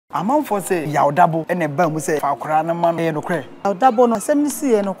Amanfo say yaudabo ene ba mu say fa kora na ma no kre. Yaudabo no asem ni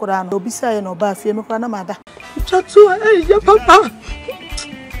si e no kora no obi say no ba fie me kora na mada. Chatu ya papa.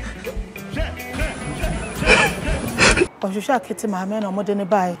 Ohwehwe Akete maame na omode ne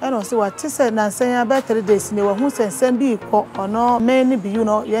bai. E no say what say na nsan ya ba 3 days ni wa hu sensen bi ko ono me ni Beyou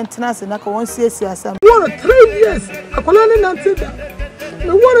no ye ntena se na ka won siesie asam. What 3 years akola ne nantida.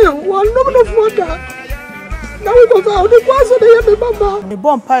 Me worry one no for now we go out the kwaso de me mama. Me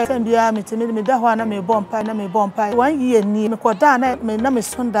bompa sen bia me da ho ana me bompa 1 year ni me koda na me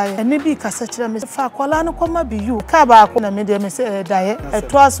sonda ene bi kasa kire me fa akola no koma Beyou ka ba ko na me de me se daye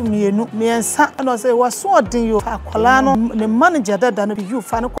eto aso mienu me ensa no say waso odin yo akola no ne manager dada no Beyou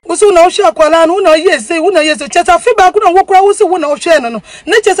fa no wusu na ohwe akola no na yese chesa fi ba ko na wokura wusu wo na ohwe no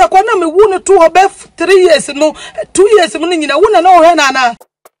na chesa kwa na me wu no to obe 3 years no 2 years mu nyina wo na ohwe na.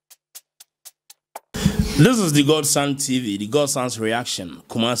 This is the Godson TV, the Godson's reaction.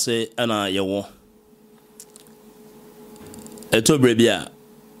 Kumase ana yewo. Eto brebia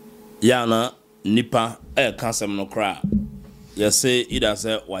yana nipa kansem no kra. Yese ida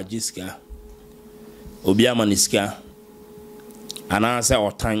se wajiska. Obi amaniska. Ana se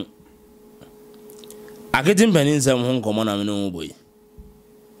otan. Akete Mpenins3m ho nkomo na me no boy.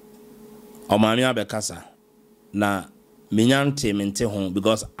 O maami abekasa na menyante mente ho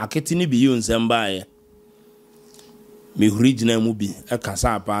because Akete ni Beyou nsem baaye. Me original movie e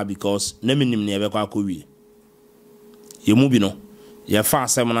kasa apa because na minim ne ebekọ akowie ye movie no ye fa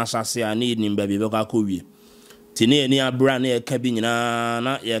asem na hyase a ne nim ba bi ebekọ akowie ti ne ni abra na ye ka bi nyina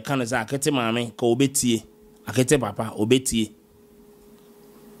na ye ka ne sa Akete maame ka obetie Akete papa obetie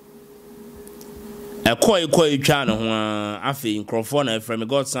ekọ twa ne ho afi nkrofo na efrem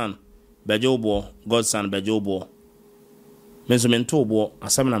Godson beje obo menso mento obo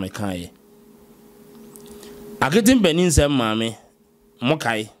asem na me kan Akete Mpenins3m maame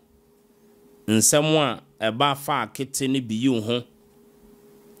mokai nsem a eba fa Akete ne Beyou ho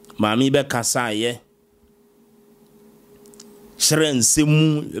maame be kasa ye kyerɛ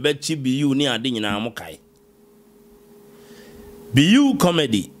nsemu be chi Beyou ne ade nyina mokai Beyou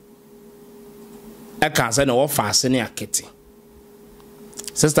comedy e kasa na wo fa ase ne Akete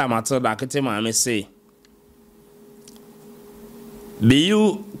sister Matilda Akete maame say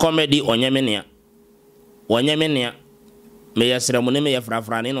Beyou comedy onyemenia wanyemenia me yesremu ne me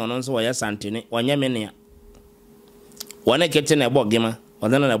yefrafra ne no nso wo yesantene wanyemenia wane Akete na ebogema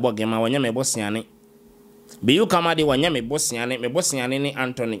wadana na ebogema wanyeme bosiane Beyou comedy wanyeme bosiane me bosiane ni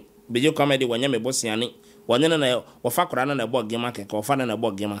Anthony Beyou comedy wanyeme bosiane wanyene na wafakora na ebogema keke ofana na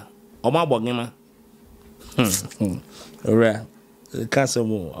ebogema oma bogema ora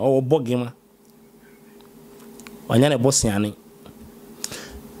kasemo o bogema wanyene bosiane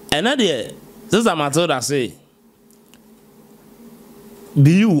enade this is Matilda say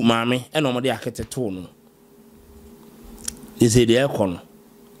Beyou maame e no mo de Akete to no ise de ekọ no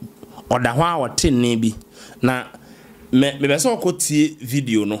oda ho a wotinne bi na me be so okotie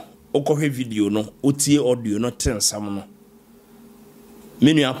video no okohwe video no otie audio no tensam no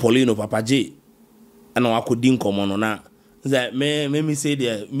menu Apolino papa J ana wakodi nkomo no na me say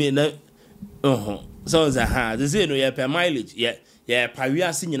de me na so za ha ze say no ye per mileage ye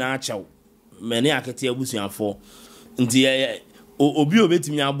pawiase nyina achew many Akete abusuafo nti obi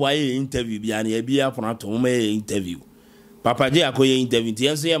obetimi aboa ye interview bia na ye bia ponato mo ye interview papa J akoye interview nti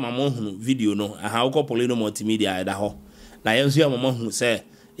yenso ye mama hunu video no aha uko Apolino multimedia da ho na yenso ye mama hunu se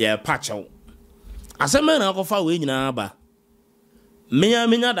ye pachew asema na akofa we nyina aba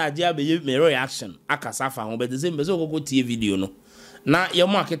menya daje abe me reaction akasa fa ho be de se mbeso okoko tie video no na ye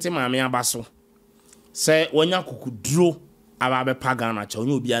mo Akete maame abaso se wonya kokuduro aba be paga na cha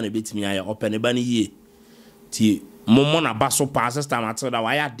onye obi a na betimi aye open ba ne yie ti mommo na baso pa sister Matilda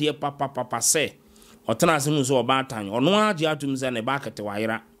wa ya de papa se otena asemu so oba atan ono age atum se ne ba Akete wa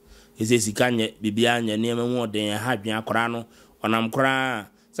yira ese sikanye bibia nya ne memu oden ha dwen akora no onam kora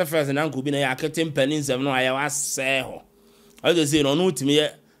se first na nko bi na ya Akete Mpenins3m no aya wa se ho I just say no utimi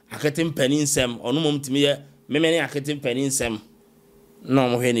ye Akete Mpenins3m ono mom timi ye memene Akete Mpenins3m no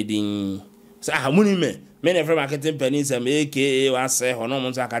mo hwe ne din se muni me ne from Akete Mpenins3m aka wa se ho no mo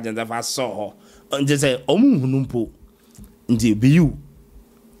nso aka jenza fa so ho nje say omu hunumpo nje Beyou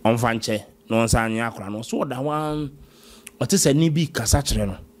onfa nche no nsa anya akora no so da wan otese ni bi kasa kire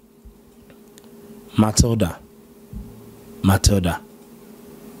no Matilda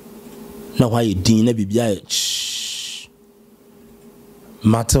na why din na bibia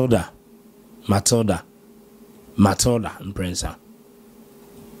Matilda Mpenins3m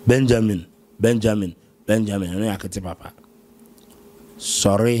Benjamin no Akete papa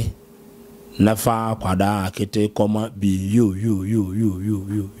sorry Nafa kwada Akete koma Beyou.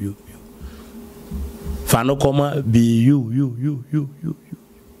 Fano koma Beyou.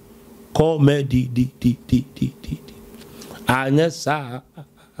 Come di. Anyesa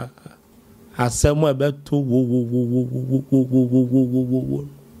asemo beto wo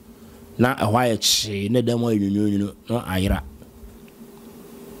na ahwaye chi ne demo nyunyu no ayira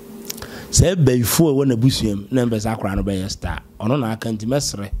se Beyou wo na busuam na mbesa akra no be star ono na akanti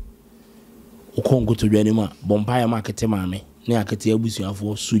mesre ukongo to dwani ma bompaye ma Akete maame ne Akete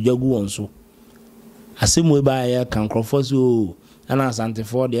abusuafo sujagu wonso asemo e ba ya kan crofo ana asante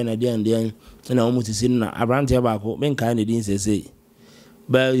for de na de na omutisi na abrante ba ko men kan ne din sese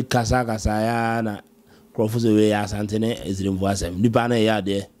ba kasa ya na crofo we ya asante ne ezrimfo asem nipa na ya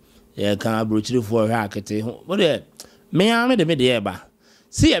de ya kan abrochiri for hwa Akete ho bo de me ame de ba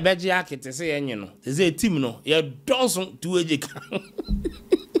si e beje Akete se yenye no ze team no ya donso tuweje kan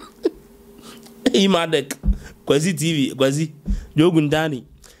imadek kwazi TV kwazi jogun dani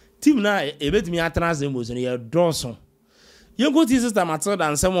team na ebetimi atranse mo so ya donso Yongo ti sister Matilda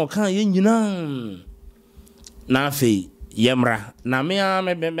and some kan yen nyina na fe yemra na me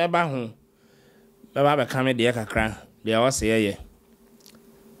ba ho be ka me de kakra de o se ye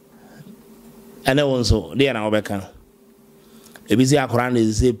ene wonso de na obeka ebisi akora na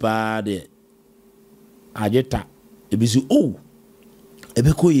eze pa de ajeta ebisi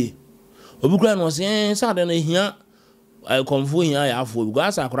ebekoye obukura no se sa de na hia konfo hia ya afo bi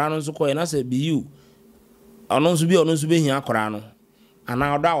gasa akora no so koye na se Beyou Anonsu be hia akora no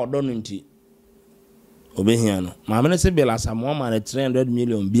ana odo no nti obehia no ma me se bela samo ma na 300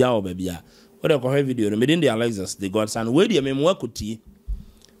 million bia obabia we dey ko video no me din the Alexis the godson we dey me mo akoti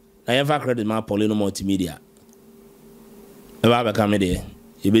na yeva credit ma Pauline multimedia e ba be kam dey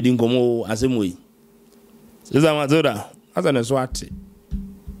e be din komo asemoi seza mazoda asa ne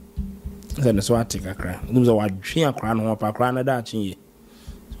swati kakra ndum zo wadwen akora no pa akora na da chinye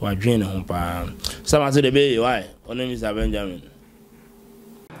wadwen ho pa sama se de be why onem is Benjamin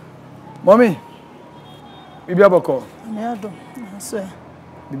mommy bibi aboko me ado so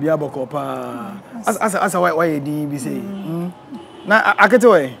bibi aboko pa asa why di bi say na Akete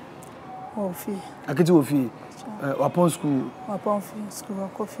we ofi Akete ofi wapon school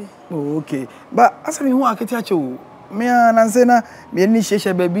coffee oh okay but asa me hu Akete ache o me na say na me ni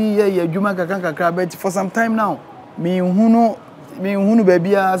sheshe baby ye adwuma kakra but for some time now me hunu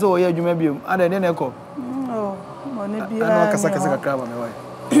baby a so ye adwuma biom ada de na ekọ money bia ana kasa kakra ba me why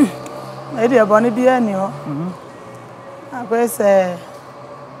e dey boni bia ni ho akwese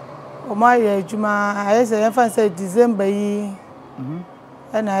o ma ye adwuma ayese ye fa say December yi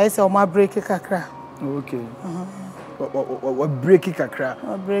ana ayese o ma break kakra okay what break kakra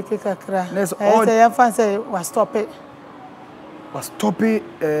ayese ye fa say was stop it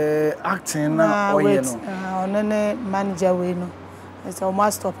acting na oye no onene manager we no ayese o ma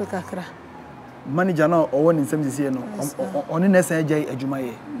stop it kakra manager na owo ni nsem sisi no oni na san agya adwuma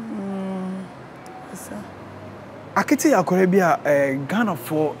ye Akete akore bia Ghana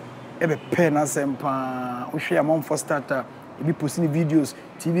for ebe pen na sempa wo hwe amon for starter ebi posting videos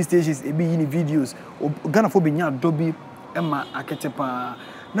TV stations ebi yini videos Ghana for be nya dobi ema Akete pa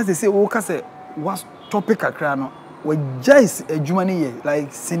na say wo ka say was topic akra no wa jais adwuma ni ye like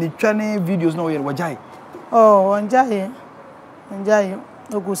sinitwane videos no ye wa jai njai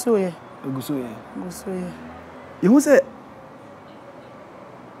oguso ye you say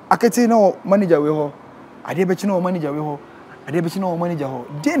Akete no manager we ho ade be chi no manager we ho ade be chi no manager ho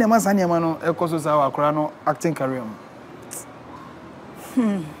dey na masa ne ma no ekoso sa wa akora no acting career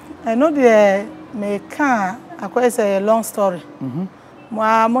I know the me can akwese a long story mo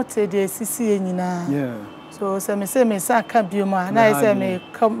amote de sisi nyina so say me sa ka bioma na say me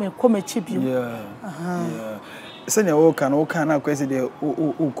come chi biom senya wo kan na akwese de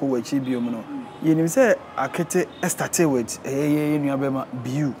o ko wa chi biom no yenim say Akete started with ye nuabema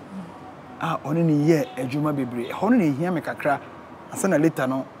Beyou oni ni ye adwuma bebre hono ni hia me kakra asana later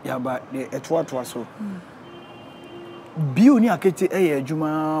no yaba de etoatoa so Beyou ni Akete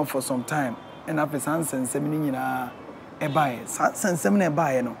adwuma for some time and after sansensem ni nyina ebae sansensem na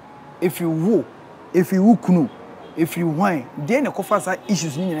ebae no if you kunu if you wine dey na kofa sa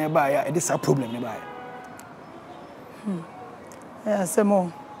issues ni nyina ebae ya e dey sa problem ebae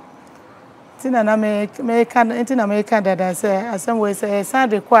semo tina na me kan dada say asem we say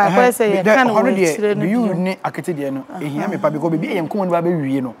sande kwa kwa say ye kan we chire no Beyou ni Akete de no ehia me pa because be ye nkomo ni ba be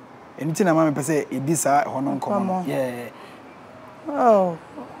wie no eni tina ma me pese e di sa hono nkomo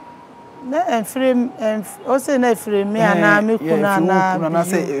na frame o say na frame me ana me kuna na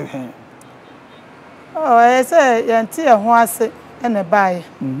say say yanti e ho ase ene bae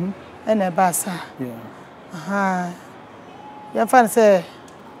ene basa Yeah. Ya fan say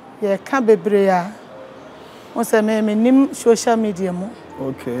ye ka bebre a won say me nim social media mu.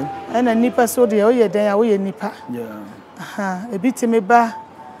 Okay. Ena nipa so de o ye den a wo ye nipa. Yeah. Ebi timi ba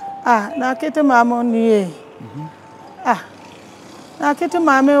na Akete mama ni na Akete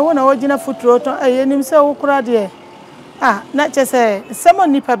mama wo na wo gina futuro to ye nim say wo kura de na che say samo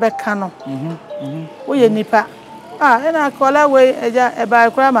nipa be ka no. Wo ye nipa. Ena kola we eja e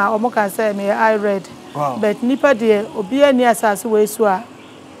ba kura ma o mo kan say me I read. Wow. But nipa de obi ani asase we so a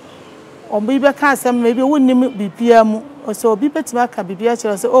obi be ka asem maybe wonnim bibia mu o so obi betima ka bibia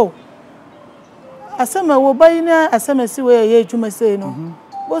kire so oh asem wo bayina asem si we ye adwuma sei no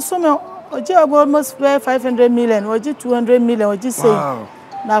bo so me oje almost 500 million oje 200 million oje sei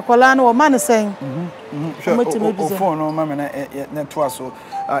na kola no o man sen o phone no mama na to aso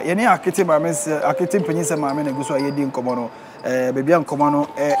ye ne Akete mama Akete Mpenins3m mama na guso ye di nkomo no bebia nkomo no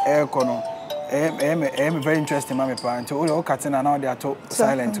kono very interesting mama pa until o katina na o dey ato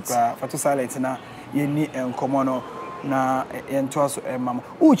silent kwa fato silent na ye ni nkomo no na ye nto aso mama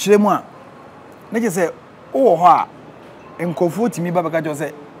o kire mu a na je say o ho a nkofu timi baba ka jo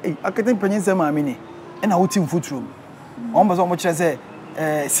say Akete Mpenins3m mama ni na wo tim futuro o mbo so mo kire say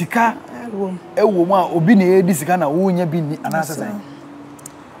sika ewo mu a obi na edi sika na wo nya bi ni anase say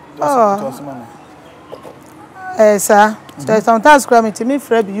to so mama sir sometimes cry me timi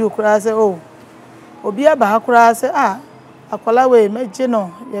frɛ Beyou kura say oh obi aba hakura say akola we meje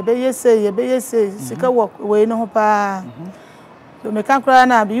no ye be yese sika we no ho pa do me kan kura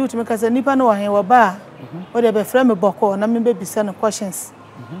na Beyou timi ka say nipa no he wo ba o de be frɛ me boko na me be bisa no questions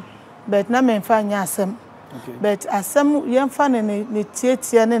but na me mfa nya asem but asem ye mfa ne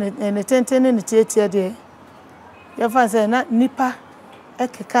tietia ne tenten ne tietia de ye mfa say na nipa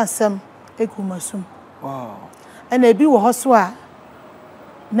ekeka asem ekumasum wow ena ebi wo hoso a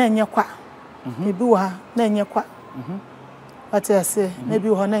na enye kwa ebi wo ha na enye kwa what I say na ebi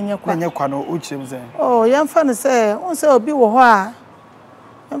wo ho na enye kwa no o chim say oh ye mfa no say on say obi wo ho a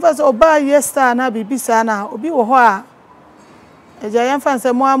mfa say oba yesta na bibisa na obi wo ho a eja ye mfa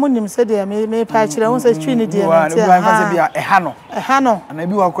say mo amunim say de me pa kire on say twi ni de na ti ha mfa say bia eha no na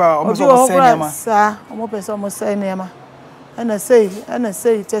ebi wo kwa o mo so say nema sa o mo pese o mo say nema ana say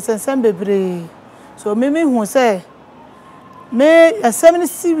tesensem bebre so me hu say me asem ni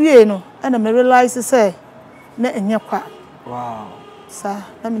siwie no ana me realize say na enye kwa wow sa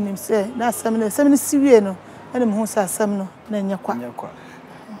na me nim say na asem ni siwie no ana me hu say asem no na enye kwa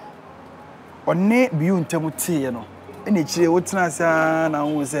onne Beyou ntemu tie no ene kire wotena sa na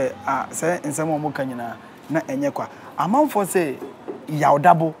hu say say nsem o mo kanyina na enye kwa amanfo say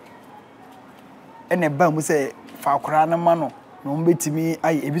yawdabo ene ba mu say fa akora na ma no no mbetimi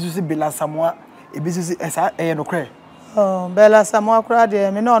ayi ebi so se bela samoa ebi so se esa no kre bela samoa akora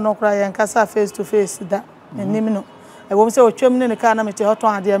de me no no kora yen kasa face to face da enim no e wo se otwem ne ka na me te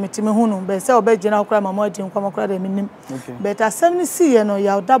hoton ade metimi hu no be se obegina akora mama adi nkwa akora de menim but asem ni siye no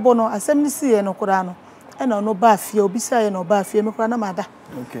ya dabo no asem ni siye no kora no e na no ba afie obi sa ye no ba afie me kora na mada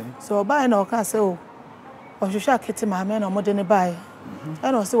so ba e na o ka se o hwehwe Akete mama na mo de ne ba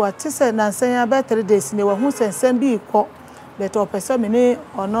e no se what say na nsan ya be 3 days ne wa hu sensen bi ko but o pese me ni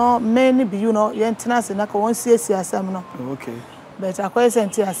ono me ni Beyou no ye ntena se na ka won siesie asam no but akoye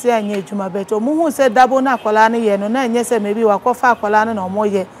senti ase anya adwuma but o mu hu se dabo na akola ne ye no na enye se me bi wa kofa akola ne na omo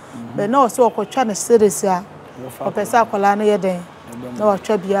ye but na o se okotwa ne series a o pese akola ne ye den na o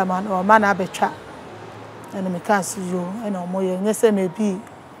twa bia ma o ma na betwa ene me ka se yo ene omo ye enye se me bi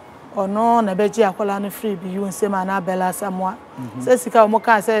ono na beji akola ne free Beyou nse ma na bela samoa se sika o mo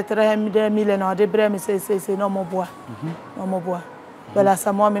ka se 300 million na o de bre me se no mo boa no mo boa bela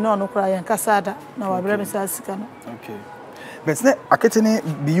samoa me no kra yen kasada na wa bre me se sika no but ne Akete ne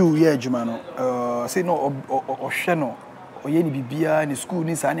Beyou ye adwuma no say no o hwe no o ye ni bibia ni school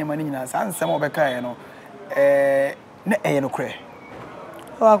ni sa ne ma ni nyina sa nsem o be ka ye no ne eye no kre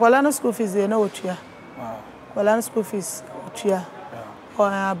o akola no school fees ye na otua akola no school fees otua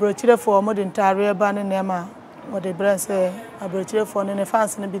abrochire for mo de ntare ba ne nema mo de brand say abrochire for ne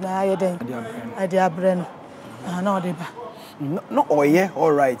fans ne bi na aye den ade abre no na o de ba no oye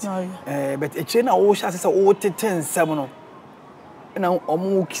all right but e che na wo sha say wo teten nsem no na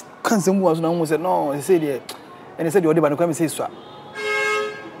omo kansem bu aso na mo say no say de ene say de o de ba no kwa me say so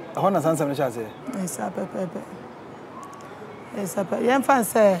a hona sansem ne sha say esa pepe yen fan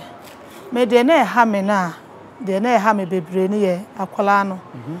say me de na ha me na de na ha me bebre ne ye akola no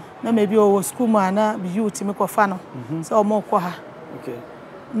na me bi o school mu ana Beyou timi kofa no so o mo ko ha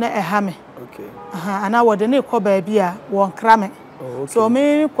na ha me ana wo de ne ko ba bia won kra me so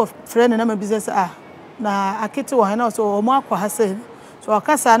me ko friend na me business na Akete wo na so o mo akwa ha say so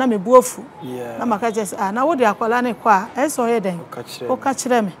akasa na me buofu na maka just na wo de akwala ne kwa e so ye den o ka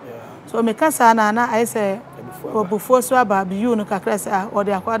kire me so me kasa na ai say obufuo so aba Beyou no kakra say o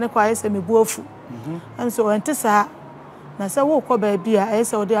de akwala ne kwa ai say me buofu am so enti sa na say wo kọ ba bia ai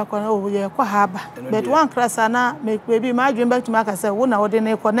say o de akwala o ye kwa ha ba but one krasa na me bi ma adwen back to maka say wo na wo de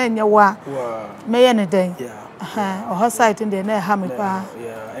ne kwa na enye wa me ye ne den o ho site de na ha me pa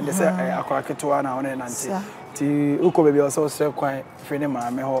and they say akwala ketwa na one nante ti uko baby also say kwan fe ne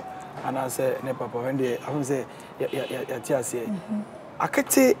maame ho ana say ne papa when dey I say ya ti ase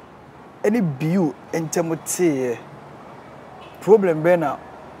Akete any Beyou entemote problem be na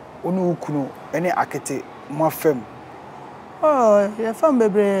onu ukunu any Akete mo fam ya fam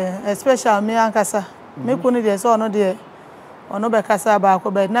bebre especially me ankasa me kunu dey so ono dey ono be kasa ba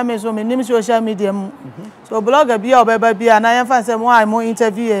ko be na me so me nim social media mu so blogger bia obeba bia na yan fan say mo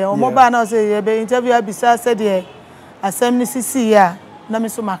interview e o mo ba na say ye be interview abisa say dey asem ni sisi ya na me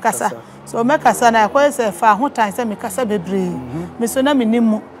so makasa so me kasa na ko say fa ho tan say me kasa bebre me so na me nim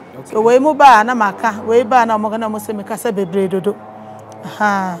mu so we mu ba na maka we ba na mo na mo say me kasa bebre dodo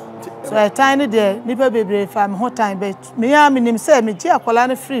so I tiny there nipa bebre fa me ho tan be me ya me nim say me gi akola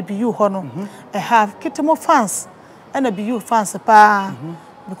na free Beyou ho no I have kitimo fans and a Beyou fans pa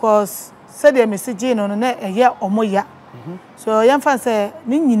because said the message no na eya omoya so yan fan say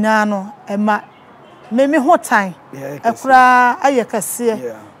ni nyina no e ma me ho tan e kura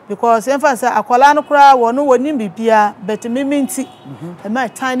ayekase because yan fan say akwala no kura wono woni bibia but me nti e ma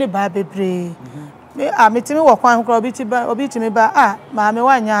tan ba bebre me ametimi wo kwan kura obi timi ba ma me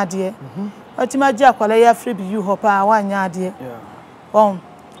wanya ade otima gi akwala ya free Beyou ho pa wanya ade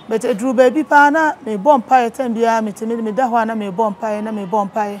but edru baby pa na me bompa etan bia metimi me da ho na me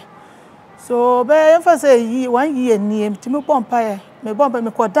bompa so be emphasize yi 1 year ni metimi bompa me bompa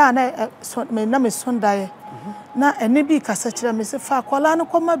me koda na me na me sonda na ene bi kasa kire me se fa kola no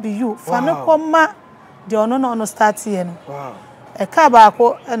koma Beyou fa no koma de ono no start ye no e ka ba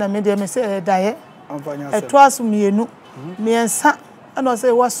ko na me de me se daye eto aso mienu miensa na se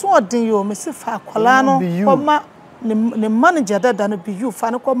waso odin yo me se fa kola no koma ne manager dada no Beyou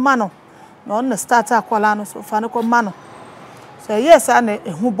fa no koma no na on start akola no so fa no koma no so yes ana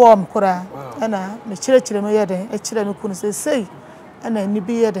ehu bom kora na me kire me yeden e kire me kunu sei ana ni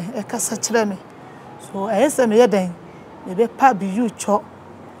bi yeden e kasa kire me so ayese me yeden me be pa Beyou cho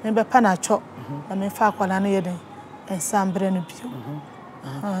me be pa na cho na me fa akola no yeden ensambre no bio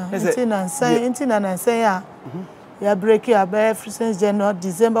intina na say ya break ya be since January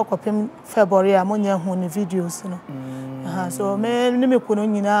December kopem February amonya hu ni videos no so me ni me kuno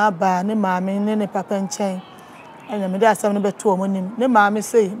nyina ba ne maame ne papa nchen anya me da asem ne beto omonim ne maame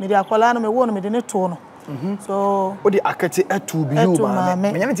sei me da akola no me wo no me de ne to no so odi Akete atu Beyou ba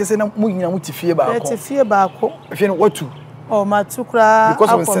me nya me tese na mu nyina mu tifie ba ko tifie ba ko fie no watu matukra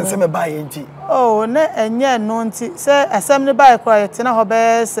because of sense me ba yenti ne enye no nti se asem ne ba ekra yete na ho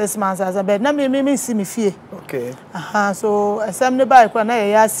be 6 months as a bed na me si me fie okay so asem ne ba ekra na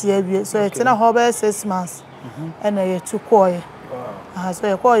ye asia wie so yete na ho be 6 months na ye tukoye so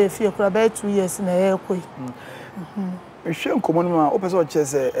ye ko ye fie kra be 2 years na ye koi ehwe nkomo no ma opese o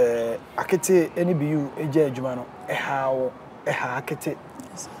chese Akete eni Beyou eja adwuma no ha Akete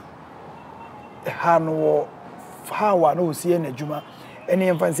ha no how no see na adwuma eni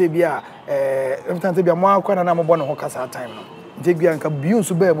emfanse bia emfanse bia mo akwa na mo bo no ho kasa time no nte bia nka Beyou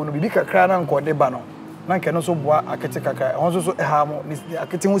so ba mo no bibi kakra na nko de ba no na nke no so boa Akete kakra ho so ha mo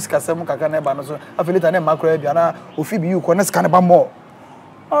Akete hu sikasem kakra na ba no so afelita na makra bia na ofi Beyou ko na sika na ba mo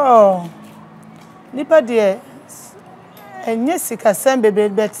nipa de enye sikasem bebe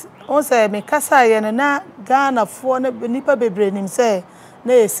bet on say me kasa ye na Ghana fo na nipa bebre nim say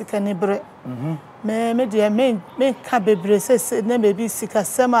na esika ni bre me de me ka bebre se na be bi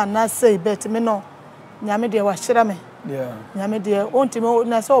sikasem ana say bet me no nyame de wa hyira me nyame de ontime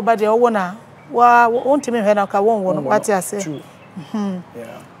na so oba de wo na wa ontime hwe na ka won wo no wate ase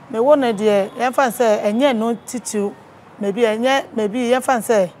me wo na de ye fan say enye no titu me bi ye fan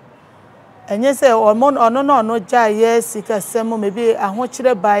say enye se ono no ja yes sikasem me bi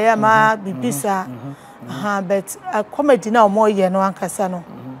ahokyere baaya ma bibisa but a comedy na omo ye no ankasa no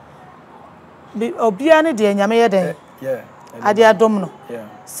bi obia ne de nyame ye den ade adom no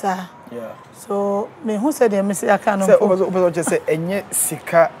sa so me hu se de me se aka no se obo je se enye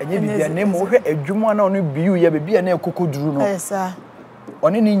sika enye bibia na mo hwe adwuma na ono Beyou ye bibia na ekokoduru no sa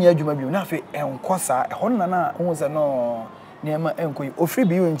oni ni nya adwuma bi na fe enkosa ho na hu se no niema enkoyi ofri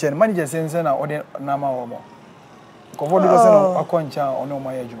Beyou nchen manager sense na ode na ma wo mo ko vodo se no akoncha ono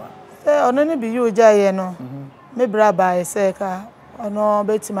ma ya adwuma ono ni Beyou jaye no me bra ba se ka ono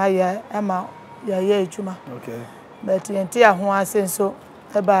betima ya ama ya adwuma okay but yenti aho ase nso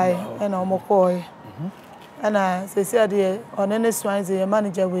e bai e na omokoye ana sesi ade onene swanze ye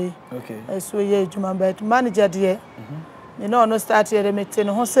manager we so ye ejuma but manager de you know no start here meeting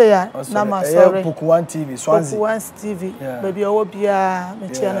ho say ya na ma sorry Book 1 TV Swansea Book 1 TV baby owo bia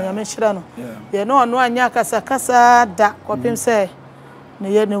metia no ya me hira no ye no ono anya kasa kasa da kopim say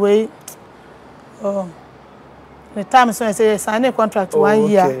ne ye ne we oh the time so say sign a contract 1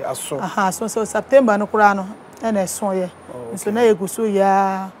 year so September no kura no na so ye so na eguso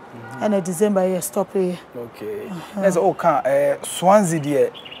ya and December year stop here. Okay. There's okay. Swansea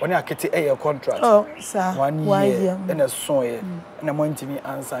there. When I get a contract. Oh, sir. 1 year. And a song here. And I'm going to be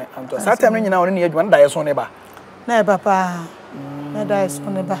answer. And to that time, you know, only one day is on never. Never, papa. Never is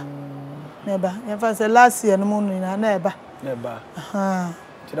on never. Never. If I say last year, no moon, never. Never.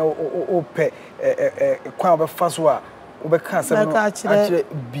 You know, pay quite a fast one. Actually,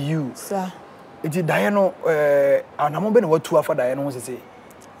 Beyou. Sir. It is Diana. And I'm going to what 2 after Diana was to say.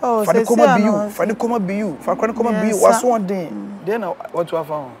 Oh, for the Beyou. What's one day? Then what you have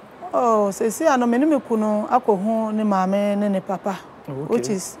found? Oh, say I know many me kuno ako ho ni mama ne papa, which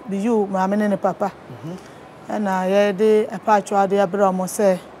is Beyou mama ne papa. And I de a patch wa de abra mo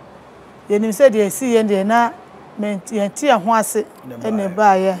say. Ye nim say de si ye de na yenti ho ase ene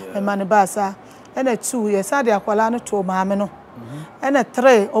ba ye e ma ne ba sa. Ene 2 ye sa de akwala no to mama no. Ene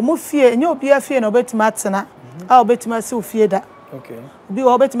 3 omo fie enye obi afie na obetima atena. A obetima se ofie da. Okay. Bi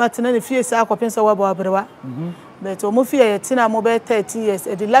wo betima tena ne fie sa akwapensa wa bo abrewa. But omo fie ye tina mo be 13 years.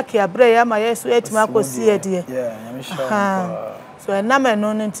 E de lucky abre ya ma yeso etima akosi ye de. Yeah, I'm sure. So e na me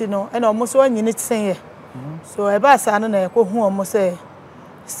no nti no e na omo so anyini tsen ye. So e ba sa no na e ko hu omo say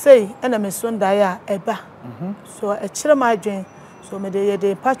e na me so ndai a e ba. So e kire ma adwen. So me de ye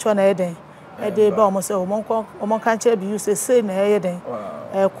de patcho na ye den. E de ba omo say omo kan kire bi you say na ye den.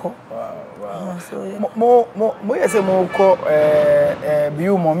 E ko. Mo yese mo ko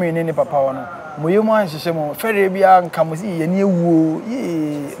Beyou mo me ne papa wono mo yemu anhihye mo fere bia nka mo si ye ne ewuo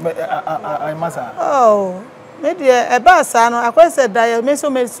ai masa me de e ba sa no akwese da ya me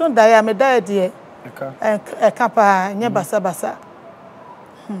so da ya me da de e ka pa nye basa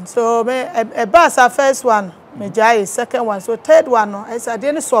so me e ba sa first one me jai second one so third one no e sa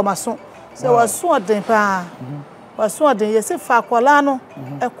de ne so maso so was so den pa was so den ye se fa kwala no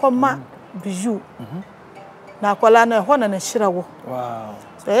e koma Beyou na kwala na ho na na hira wo wow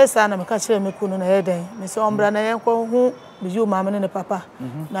so yesa na me ka kire me kunu na yeden me so ombra na yen ko hu Beyou mama ne papa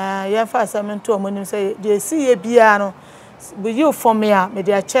na yen fa asamento omonim say de si ye bia no Beyou form ya me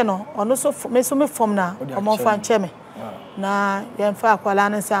de ache no ono so me so me form na omo fa nche me na yen fa kwala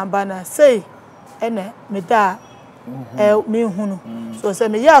na samba na say ene me da me hunu so say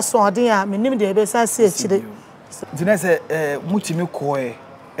me ya so odin a me nim de be san se akire dinese mutimi koe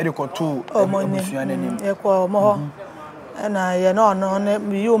Erikotu omonim eko mo na ye no no ne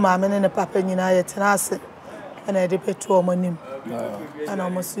Beyou mama ne papa nyina ye tenase na de petu omonim ana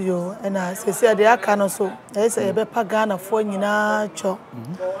mo si yo na sesi de aka no so e se ye be pagana fo nyina cho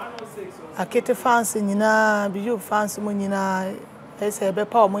Akete fans nyina Beyou fans mo nyina e se ye be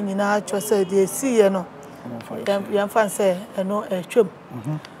pa mo nyina cho se de si ye no yan fans e no e twem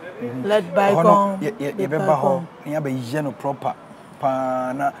led by gone ye be ba ho ya be ye no proper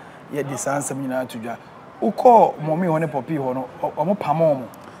pa na ye disansem nyina atudwa uko momi ho ne popi ho no omo pamo mo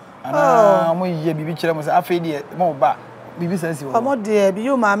ana mo ye bibi kire mo se afi de mo ba bibi sansi ho omo de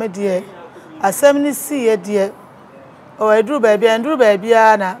Beyou maame de asem ni si ye de o eduru ba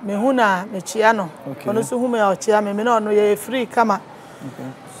bia na me hu na me chia no ono so hu me o chia me na ono ye free kama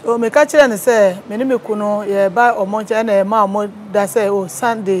so me ka kire ne se me ne me kuno ye ba omo nche na e ma omo da se o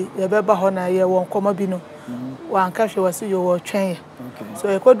Sunday ye be ba ho na ye won koma bi no wan ka hwe wase yo wo twen so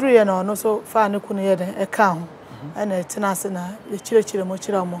e koduru ye no no so fa ne kunu ye den e ka ho ana etina se na e chire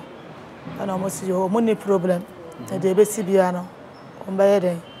mo ana mo si yo mo ni problem e de be si bia no on ba ye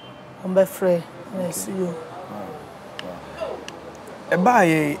den on ba free na si yo e ba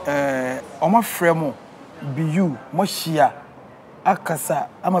ye o ma free mo Beyou mo hia akasa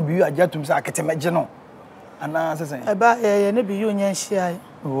ama Beyou ajatum se Akete meje no ana se sen e ba ye ne Beyou nya hia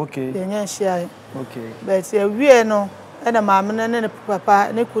okay ye nya hia okay but ye wie no e na maame ne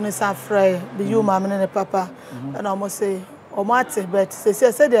papa ne kunu sa free Beyou maame ne papa na mo say o ma ate but se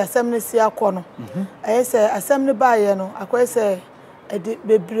de asem ne si akọ no e se asem ne ba ye no akọ se e de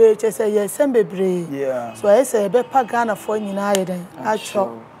bebre che se ye asem bebre so e se be pagana fo nyina ye den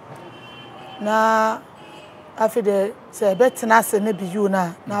acho na afide se be tenase ne Beyou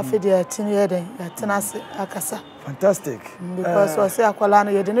na afide tinu ye den ya tenase akasa fantastic because so se akola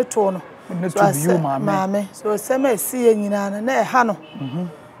no ye de ne to no so Beyou maame so se me si ye nyina na e ha no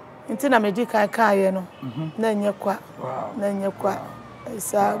nti na me di kan kae no na nye kwa na nye kwa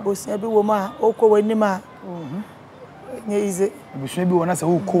sa bosia bi wo ma okọ wanim a nye ize bosia bi wona se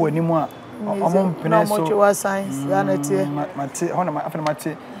okọ wanim a omo mpene so no mo science ya na tie mate hona ma afena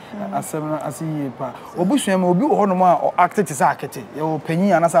mate asem na asiye pa obusua ma obi wo hono ma Akete sa Akete ye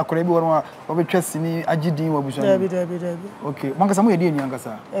panyin anasa akora bi wo no obetwa sini agidin wa busua dabi okay mankasa mo ye di enu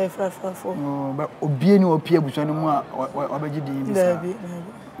ankasa fra no ba obi eni opie busua no mu a obegidin bi sa dabi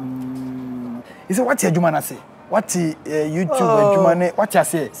ise wati adwuma na se wati YouTube adwuma ne wati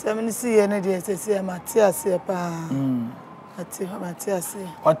ase semni si ye ne de sese mate ase pa mate ase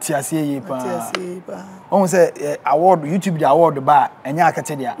wati ase ye pa on say award YouTube the award ba enya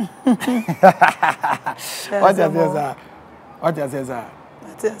Akete dia wati ase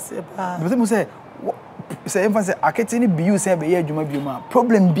pa but mo say even say Akete ni Beyou say be ye adwuma bi ma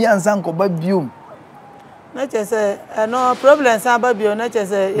problem bi ansa nko ba biom na chese no problem sa ba bio na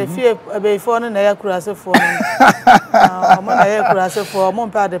chese e fie be fo no na ya kurase fo no mo na ya kurase fo mo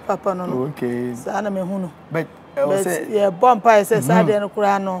mpa de papa no okay sa na me hu no but say yeah bomb pa say sa de no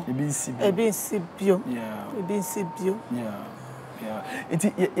kura no e bi nsi bio it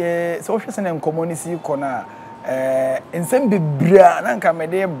so hwe se na community ko na ensem bebra na nka me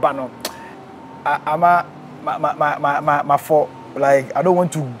de ba no ama ma for like I don't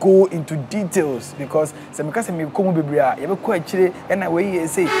want to go into details because some because me come bebra you be ko akire na we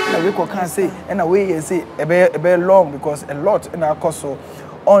say na we ko kan say na we say e be long because a lot na cost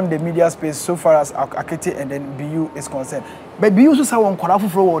on the media space so far as Akete and then Beyou is concerned but Beyou so say won kwara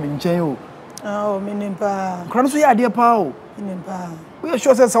foforo word nchen o menim pa kwara so ya de pa o menim pa we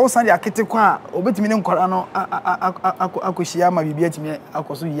sure say so san de Akete kwa obetimi ne kwara no akohia ma bibia timi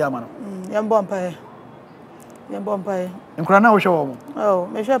akoso yi ama no yambo mpa nkura na wo hwe wo mo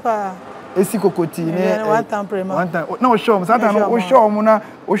me hwe pa esi kokoti ne one time na wo hwe wo satan wo hwe wo na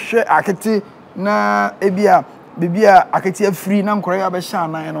wo hwe Akete na ebia bibia Akete afiri na nkura ya be hya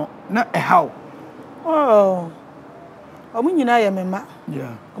anan no na how omunyina ya mema yeah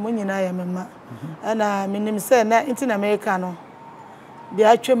ana minim se na inti America no de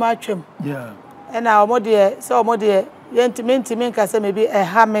atwem yeah ana omode yentimi nka se mebi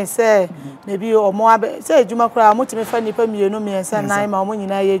ha me se mebi omo abe se adwuma kura motimi fa nipa mienu miensa nan ma omo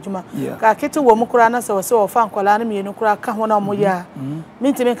nyina ye adwuma ka Akete wo mu kura na se wo se wo fa nkola na mienu kura ka ho na omo ya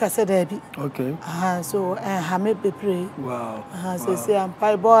mintimi nka se da bi okay so ha me bepre wow se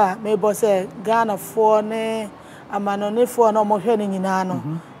ampai bo a me bo se Ghana fo ne amanone fo na omo hwe ne nyina no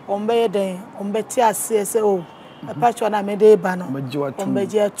ombe ye den ombe ti ase se o apacho na me de ba no ombe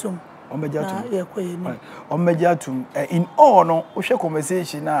je atum Omejatum in all no we share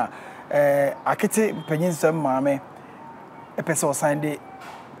conversation na Akete Mpenins3m a person signed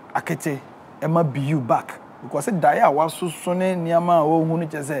Akete Emma Beyou back because daya was so ne niama o hu ne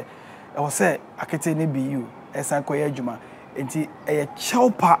chese e wo say Akete ne Beyou esan koye adwuma enti e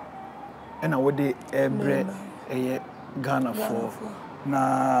chaupa na wo de ebre Ghana for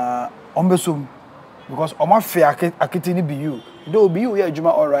na ombesum because omafe Akete ne Beyou though Beyou ye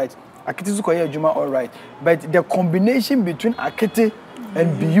adwuma all right Akete su koye adwuma all right but the combination between Akete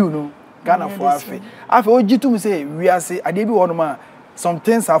and Beyou no Ghana for afe ojitum say we are say ade bi wono ma some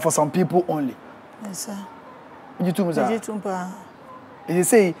things are for some people only yes sir ojitum pa you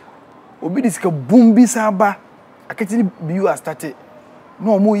say obi disika bumbi saba Akete ni Beyou has started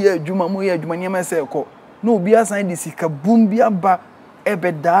no mo ye adwuma niam say ko no obi asan disika bumbi aba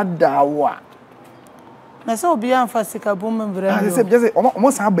ebe dadawa na so obi anfa sika bumbi mbra I say just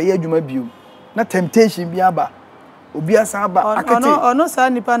omo san ba ye adwuma Beyou na temptation bi aba obi asan ba Akete ono sa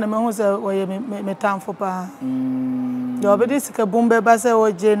nipa na me hu se oye metamfo pa de obedi sika bumbe ba se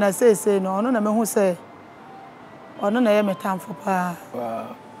oje na se no ono na me hu se ono na ye metamfo pa wow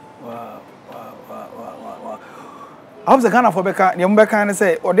Abza Ghana for beka ne mbeka ne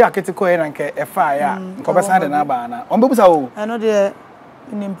se ode Akete ko na nke efa ya nko be san de na ba na on be busa o eno de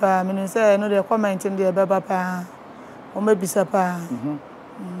nimpa me se eno de comment de be ba pa on be bisa pa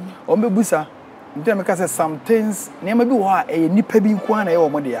on be busa nti me ka say some things ne ma bi wo a e nipa bi nko na ye wo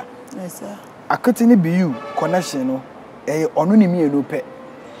mo de ya yes sir Akete ni Beyou connection no e onu ni mienu pe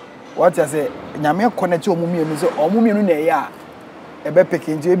what I say nyame connect o mu mienu so o mu mienu na e ya ebe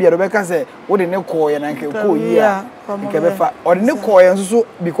peke nti ebi ebe ka say wo de ne ko ye na nke ko yi a nke be fa o de ne ko ye so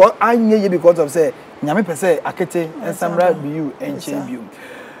because anye ye because of say nyame pe say Akete ensamra Beyou enche Beyou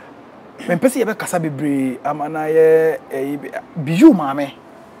me pese ebe kasa bebre amana ye Beyou maame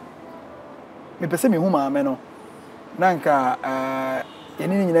me pese me hu maame no na nka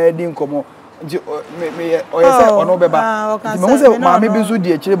yeni nyina edi nkomo nti me oyese ono beba nti me hu se maame bi so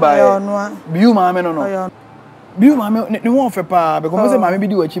di akire ba Beyou maame no Beyou mama ne won fe pa because mama bi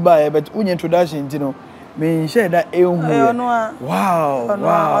di wachi ba but unye introduction you know me share that wow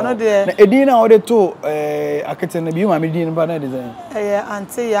wow na edin na ode to Akete na Beyou mama din ba na design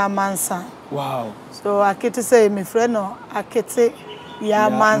auntie ya mansa wow so Akete say me friend no Akete ya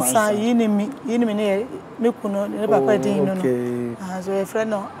mansa yini mi ne me kuno ne papa din no so e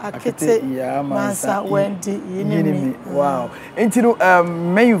friend no Akete ya mansa wendi yini mi wow enti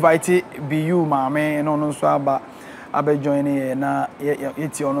me invite Beyou mama no so aba joining na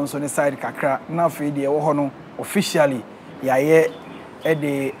yeti ono so ne side kakra na fe de wo ho no officially ya ye e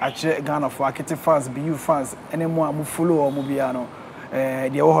de akire Ghana for Akete fans Beyou fans ene mo am follow o mo bia no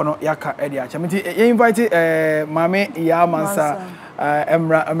de wo ho no yaka e de acha meti ye invite mame ya mansa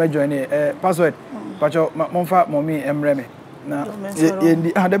emra am joining password pacho monfa mommy emre me na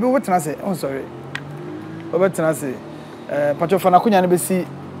ye da be wotena se oh sorry wotena se pacho fa na kunya ne be si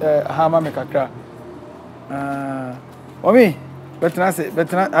ha ma me kakra Omi,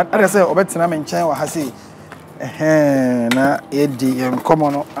 betena adrese obetena me nchen wa hase. Na yedi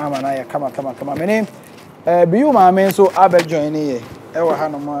komo no ama na ya kama mene Beyou mama so abe join ye. Ewa ha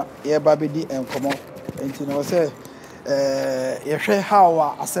no ma ye ba bedi enkomo. Enti no se ye hwe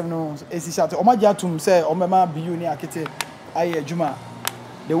hawa asem no esishate o magya tum se o mema Beyou ni Akete aye adwuma.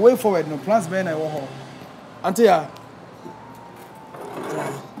 The way forward no plans be na wo ho. Ante ya.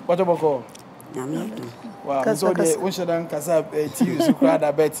 What about wow, so the we should dan kasa TV so crowd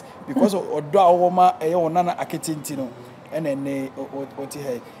bet because odo awoma wona Akete ntino ene oti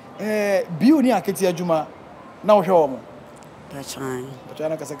he Beyou ni Akete adwuma na wo hwe wo mo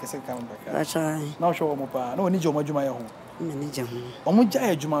na kasa kan ba na wo hwe wo mo pa na oni je wo adwuma ye ho me je ho o mo ja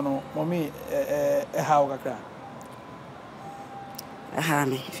adwuma no mo me ha wo kakra ha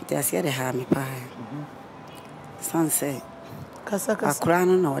me fitiasia de ha me pa sanse kasa akura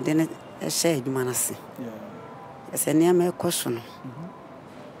no na ode ne share adwuma na se ese ne ma ekoso no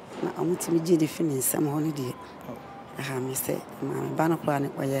na amutimi ji de Mpenins3m ho ne de ha me se ma ba no kwa ne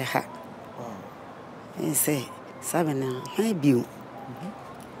oye ha ese sabe na ha Beyou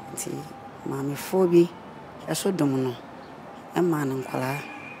ti ma me fo bi eso dum no e ma ne nkwala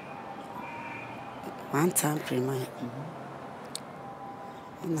one time prima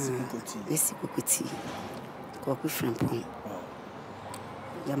na esi kokoti ko ku frimpon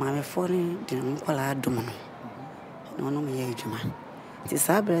ya ma me fo ne de nkwala dum no no me ye adwuma ti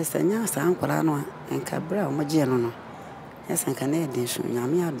sabre sanya sa nkwala no enka bra o magye no no esa nka na edin so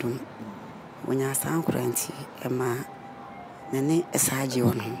nyame adum wonya sa nkwala nti e ma nene esaje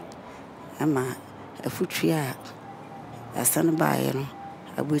wono e ma afutwi a asan baaye no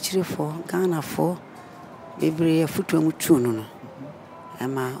abuchirefo Ghana fo bebre afutu amutu no e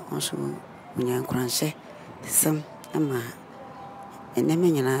ma onso wonya nkranhye sam e ma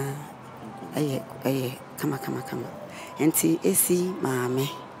eneme nyina aye kama enti esi maame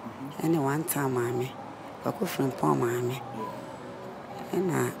ene one time maame bako frimpon maame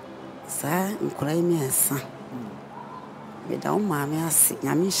ena sa nkura imi ensa be da maame ase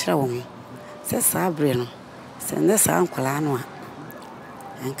nyame hira wo se sa abre no se ne sa nkura no a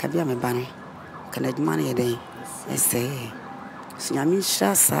enka bia me ba no kana adwuma no yeden ese nyame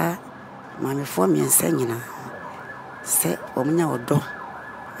hira sa maame fo mi ensa nyina se omunya odo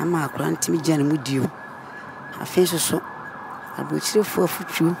ama akura ntimi gyan mu dio afin so abuchirefo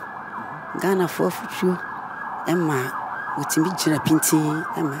afutuo Ghana fo afutuo ema otimi gina pintin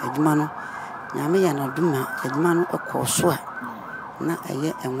ema adwuma no nyame ya na duma adwuma no ekoso a na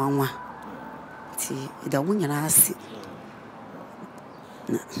aye enwanwa ti ida wunyana ase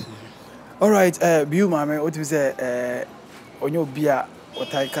na all right Beyou mama what you say onyo bia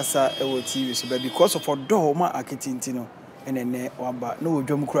otai kasa ewo TV so because of odo ma Akete ntino enene waba no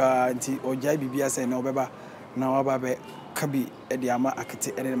odwam kura nti ojai bibia se na obeba na waba be kabi e de ama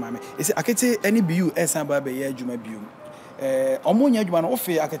Akete ene mama ese Akete ene Beyou esan ba be ye adwuma Beyou omonya adwuma no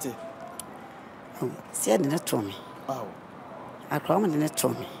ofe Akete se de na tomi wow akra mo de na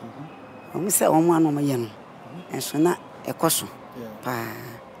tomi omo se omo anu ma ye no enso na ekoso pa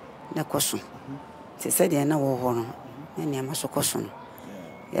na koso se de na wo ho no ene ama so koso no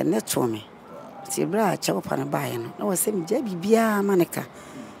ya na tomi ti bra cha opa na baaye no na wo se mi ja bibia maneka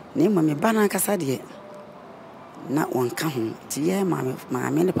na ema me bana kasa de na wonka ho ti ye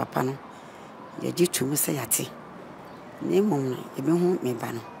maame ne papa no ya jitu mu se yate na emom ebe hu me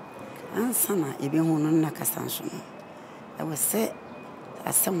ba no ansa na ebe hu no na kasa nso no e wo se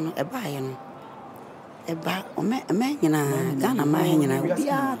asem no e baaye no e ba o me nyina Ghana ma nyina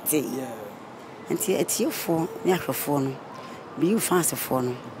bia te enti etiefo ne ahwefo no Beyou fansefo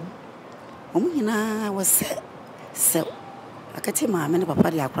no omunyina wo se Akete maame ne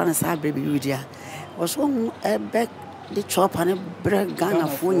papa de akora ne saa brɛ bi dia wɔso hu ɛbɛ de chop ane brɛ Ghana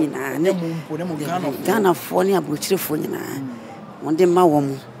fo nyina ne Ghana fo ne abrochire fo nyina wonde ma wo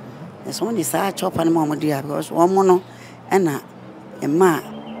mu eso wonde saa chop ane ma wo dia because wo mu no ɛna ɛma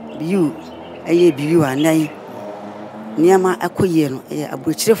Beyou ɛyɛ Beyou anan niama akoyie no ɛyɛ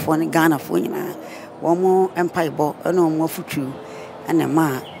abrochire fo ne Ghana fo nyina wo mu empaibo ɛna wo mu afutwu ɛna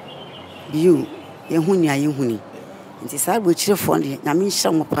ma Beyou yehu nya yehuni nti saa abrochire fo ne nyame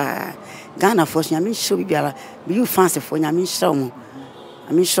nhyɛ mo pa Ghana fo nyame nhyɛ bibiara Beyou fans fo nyame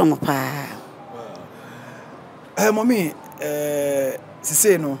nhyɛ mo pa mommy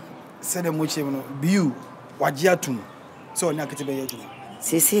sise no se de mo chem no Beyou wagye atum so oni Akete be yadwuma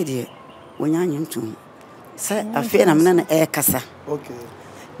sise de wonya nyuntum se afi na mena na kasa okay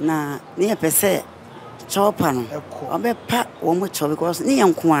na ne pese chopa no obepa wo mo cho because ne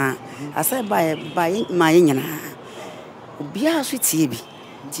yanko a asa ba ma nyina obia so tie bi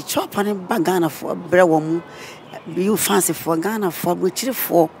ti chopa ne ba Ghana fo bre wo mu Beyou fans fo Ghana fo brochire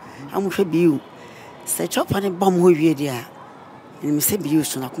fo amuhwe Beyou se chopa ne ba mo wie dia ni me se Beyou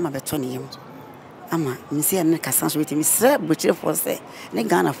so na kuma beto ne yem ama me se ne kasa so beti me se brochire fo se ne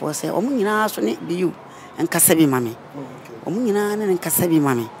Ghana fo se o mu nyina so ne Beyou enkasa bi mame o mu nyina ne enkasa bi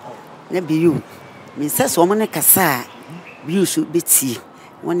mame ne Beyou me se so mo ne kasa Beyou so beti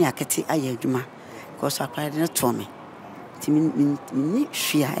woni Akete aye adwuma ko so akwa de to me ti ni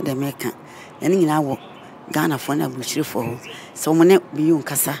hwia de meka ene nyina wo Ghana fo na brochire fo so mo ne Beyou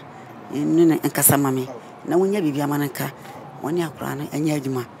nkasa ne nkasa mame na wonya bibia manaka woni akora no anya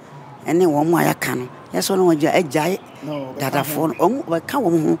adwuma ene wo mo ayaka no yeso no wagya agyae dadafo no omu beka wo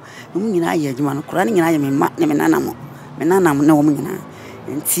mo no nyina aye adwuma no kora ne nyina aye me ma ne me nanam ne wo mo nyina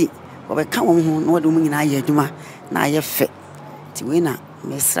nti wo beka wo mo no wo nyina aye adwuma na aye fe ti we na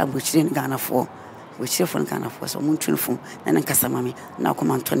mesra brochire ne Ghana fo brochire fo ne Ghana fo so mo ntwinfo na ne nkasa mame na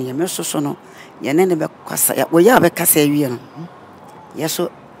akoma ntone ye mesoso no ye ne be kwasa wo ya be kasa awie no yeso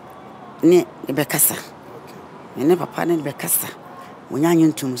ne be kasa ne papa ne be kasa wonya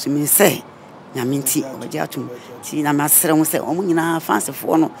nyuntum so me say nyame nti obagya atum ti na masere ho say omo nyina fans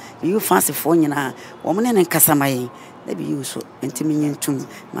fo no Beyou fans fo nyina omo ne nkasa mayen na Beyou so enti me nyuntum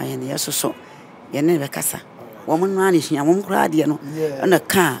mayen yeso so ye ne be kasa omo no ani hia omo kura de no na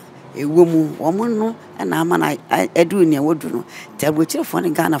ka ewo mu omo no na ama na edu ne wodu no ti abrochire fo ne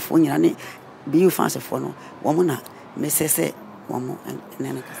Ghana fo nyina ne Beyou fans fo no omo na me sese omo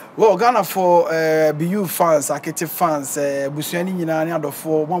ne kasa well Ghana for Beyou fans Akete fans busuani nyina ne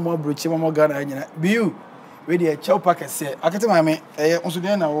adofo mama abrochi mama Ghana nyina Beyou we dey chopa kese Akete mame onso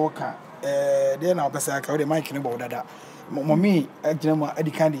de na wo ka de na opesa aka we dey mic ne bo dada mommy agina ma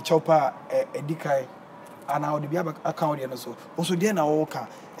adikan de chopa edikai ana odi bia account de no so onso de na wo ka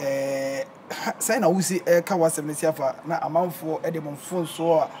sai na wusi ka wasem ne siafa na amanfo de momfo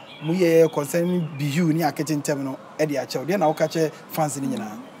so a mu ye concerning Beyou ni Akete ntem no e de ache de na wo ka che fans ni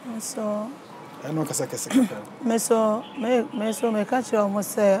nyina so no kasa me catch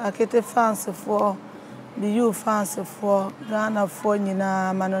almost say Akete fans for Beyou fans for Ghana for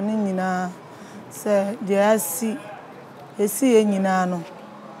nyina manoni nyina say they see esi nyina no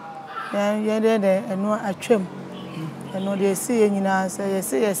ye de eno atwam eno de esi nyina say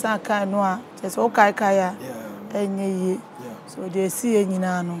yes aka no a just o kai ya enye yi so de esi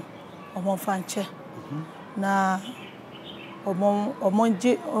nyina no omo fanche na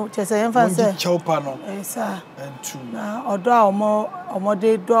omonji chese yenfa se chopa no esa and two na odo a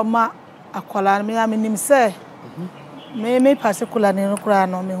omode do ma akola me nim se me particular ne kura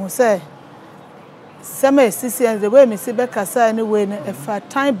no me hu se sema sisi and the way me se be kasa anyway no e fa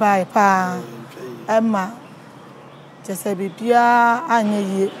time by pa emma chese bibia anye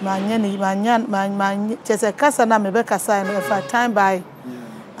yi manye ni manya chese kasa na me be kasa no e fa time by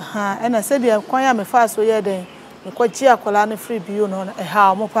ena se dia kwan ya me fa so ye den Mekwachi akola no free Beyou no e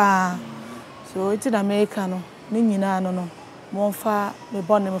ha mo pa so iti na America no ni nyina no mo fa me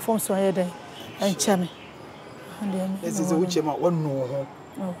bon me form so ye den enche me this is a uche ma wonu ho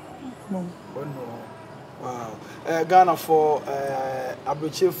no wow Ghana for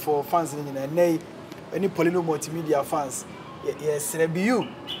abrochire for fans ni nyina nei any Polino multimedia fans yes Beyou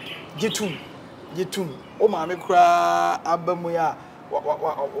jitum o ma me kura abamu ya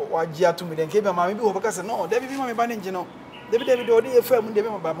wajia to me den ke be ma me bi wo beka se no David bi ma me ba ne nje no David odi efa mu de be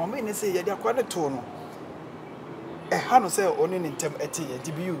ma ba ma me ne se ye de akwa ne to no ha no se oni ne ntem eti ye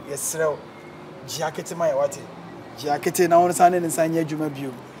di Beyou yesrew ji Akete ma ya wate ji Akete na won san ne san nya adwuma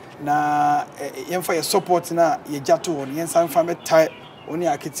Beyou na yemfa ye support na ye jato won yen san fa me tai oni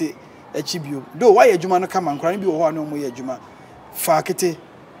Akete echi Beyou do why adwuma no kama nkran bi wo ho na mo ye adwuma fa Akete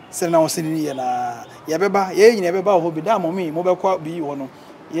se na osini ye na ye beba ye nyina beba ho bi da momi mo be kwa bi wo no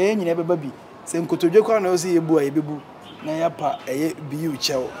ye nyina beba bi se nkotodwe kwa na o se ye bu a ye bebu na ya pa eye Beyou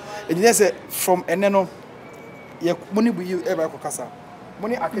chew e say from eneno ye muni Beyou e ba ko kasa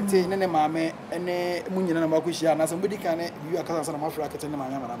muni Akete ne maame ene munyina na makohia na so mbodi kan ne Beyou akasa so na mafra Akete ne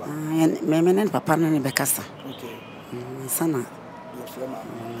maame na ba me ne papa ne be kasa okay sana ye fra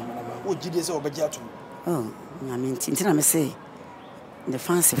maame o jide se obeji atum oh nyame ntina me say the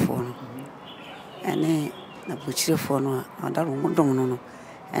fancy for no ene na buchire for no adaro mudom no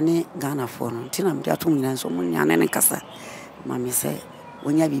ene Ghana for no ntina me atum nyina so munya ne kasa mama say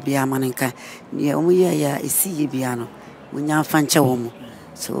wonya bibia manenka ne omuye ya esiye bia no wonya fanche wo mu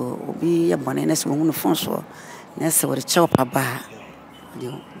so obi ya bone na so hunu fonso na se wo chew pa ba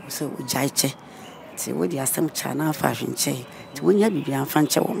de so ujaiche ti wo di asem cha na fa hwenche ti wonya bibia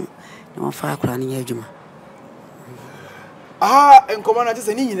fanche wo mu na wo fa akura ne adwuma enkomo na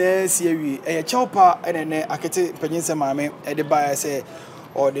tese ni nyina si awie e chew pa ene Akete Mpenins3m maame e de ba se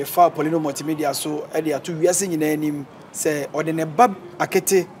or the fa polino multimedia so e de ato wiase nyina anim se or the ne bab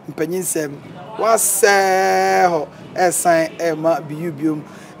Akete Mpenins3m was ho esan e ma Beyou biom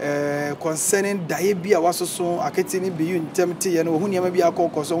concerning dae bia wasoso Akete ni Beyou ntemte ye no hu niam bia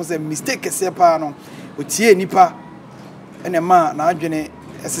akọkọ so mistake se pa no otie nipa ene ma na adwene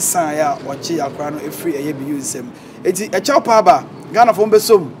esesan ya ochi akra no efri eye Beyou nsem eti e chew pa ba Ghana fo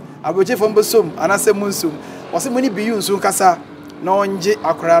mbesom aboche fo mbesom anase munsum wose muni Beyou nso kasa na onje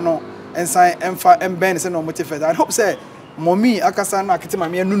akra no ensan emfa emben se no motive I hope say mommy akasa na Akete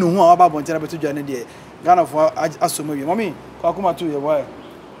mame anu no hu a ba bonjera beto dwane de Ghana fo asomo wi mommy kwa kuma tu ye boy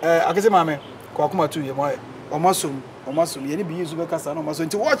Akete mame kwa kuma tu ye boy omasom ye ni Beyou zo be kasa na omasom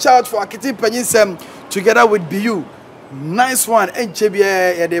nti watch out for Akete Mpenins3m together with Beyou nice one enche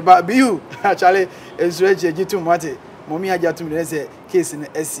bia ye de ba Beyou actually ensureche jitu mate mommy ajatum de say case na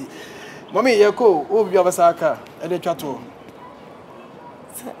esi mommy ye ko obi abasa aka e de twato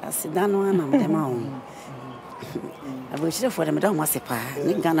asidano ana mdema o abochire for dem da mo sepa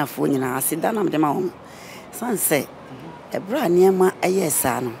ni Ghana fo nyina asidano mdema o sanse ebra niema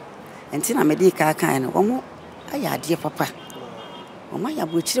ayesa no enti na mede ka kan no omo ayade papa omo ya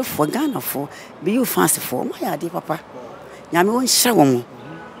abochire for Ghana fo Beyou fans fo omo ayade papa nyame won hye wo mo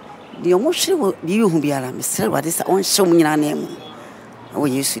de omo hye wo Beyou hu biara mesere wade sa on hye mo nyina na emu o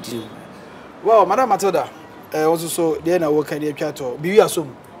Yesu di wow madam Matilda also so there na work and twato Beyou asom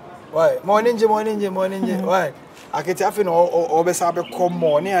why morning why Akete afi no obesa be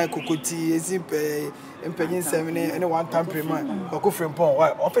komo ne akokoti ezimpe Mpenins3m ne one time prema ko frempon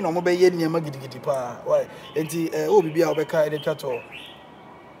why ofi no mo be ye niam gidigidi pa why enti o bibia obeka e twato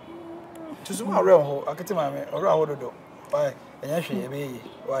tusu ma reho ho Akete mame oro awododo why enya hwe ye be yi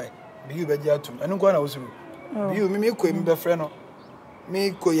why Beyou be ji atum enu kwa na wosuru Beyou mi ko mi be frɛ no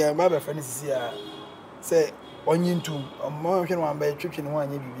mi ko ya ma be frɛ no sisi a say onyintum mo hwe no amba twetwe no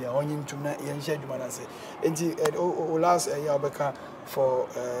anya bibia onyintum na ye nhye adwuma na se enti o last ya obeka for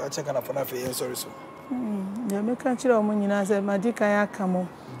acheka na for na fe ye sorry so ya meka chira o nyina se madika ya kamo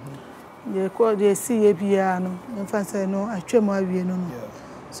ye ko de si ye bia no mfa se no atwem awie no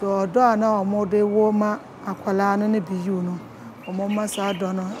so odo ana o mo de wo ma akwala no ne Beyou no o mo ma sa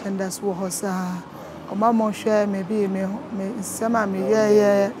do no and that's wo hosa o ma mo hwe me bi me sema me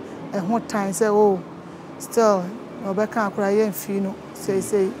ye ho time say oh still obeka akura ye mfi no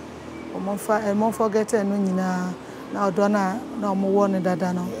say o mo forget no nyina na odo na o mo wo ne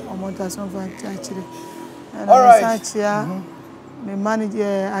dada no o mo ta so fa chire all right me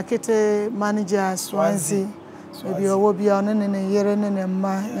manager Akete manager Swansea maybe owo bia ono ne yere ne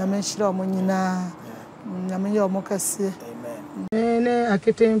ma nyame hire o mo nyina nyame ye o mo kase amen ne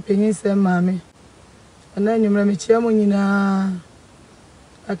Akete Mpenins3m mame ana nyumra me chia mo nyina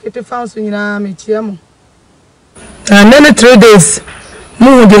Akete fans nyina me chia mo and then 3 days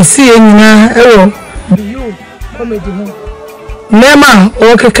mu de see nyina ewo Beyou comedy ho nema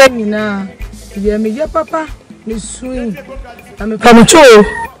o keka nyina ye me ye papa ni suin ame pamucho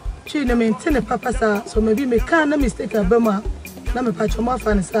chi na maintain papa sa so maybe me can na mistake abema na me pacho ma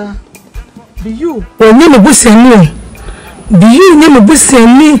fa ni sa Beyou onye me busiani Beyou nye me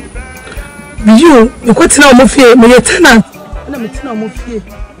busiani Beyou me kwatina o mo fie me ye tenant na me tina o mo fie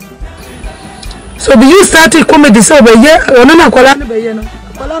so Beyou started comedy so be ye ono na kwala ne be ye no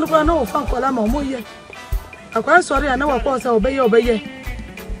kwala no kwa na o fa kwala ma o mo ye akwara sorry ana wa kwa sa obeye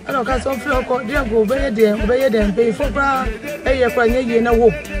ana ka so free ko dia go obeye dem pay for bra eye kwa nye ye na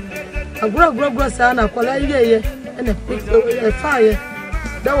wo agura sa na kwala ye ene fire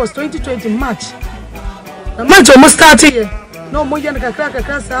that was 2020 March na March almost started ye no mo ye na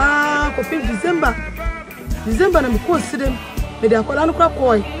kakra sa ko December na me ko sidem me da kwala no kwa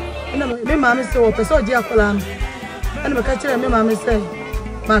koi me mama say o person oji akola no and me ka kire me mama say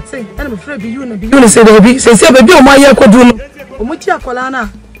Mate and me free Beyou na Beyou say baby say baby o ma ye kodu no o mu chi akola na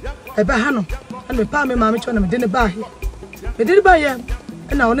e ba ha no and me pa me mama cho na me de ne ba he me de ba ye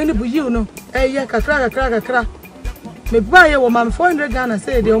na one ne Beyou no e ye kakra me ba ye wo mama 400 Ghana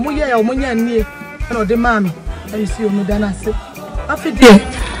say de o mu ye o mu nya nie and o de mama and see o mu dana say afide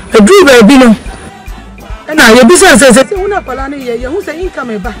e du baby no na ye bisa say una akola na ye hu say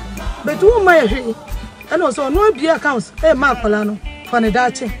income ba but wo ma ye hwe and also no be accounts e ma akola no for ne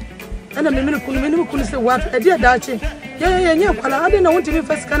dache and me kunu say what e dia dache ye nya akola ade na wonti me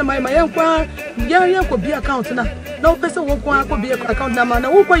first kan my yen kwa ye ko be account na o person wo kwa ko be account na ma na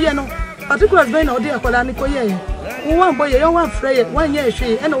wo ko ye no particulars be na o de akola ni ko ye wo wan boy ye wan frey ye wan ye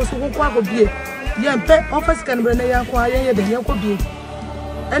hwe and also wo kwa ko be ye mpe office kan bre na ya kwa ye de ye ko be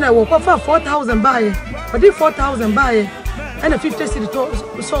and I wo ko fa 4000 buy but the 4000 buy and 50 city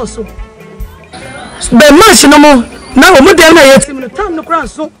so the match no more na o mo dem na yetim no time no kran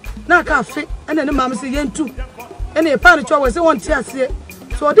so na ka fe ene ne mam se yentu ene e pa no chwa we se won ti ase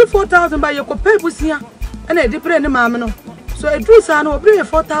so the 4000 buy ye ko pay busia ene e di pre ne mam no so e dru sa no obre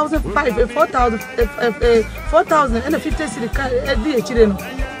 4005 4000 ene 50 city ka e di e chire no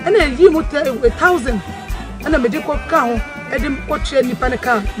ene yi mu 1000 ene me di ko ka ho e di ko tue nipa ne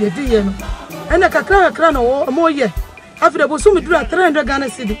ka ye di ye no ene kakra no mo ye afire bo so me dru 300 Ghana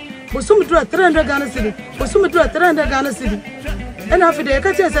cedi Bosum do 300 Ghana cedi. Bosum do 300 Ghana cedi. And after the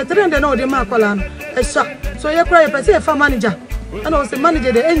catch say 300 no de makola no. E sha. So ye cry person fa manager. And also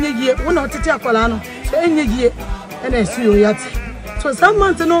manager the enye year won not tete akola no. So enye year and e su yo yati. So some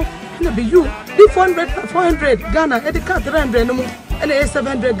month no na be you. The 400 Ghana e de 300 no mo. And e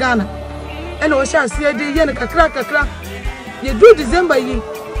 700 Ghana. And o sha see de ye na kakra. Ye do December yi.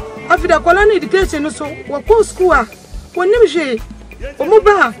 After the akola no education no so wo ko school a wonim hwe.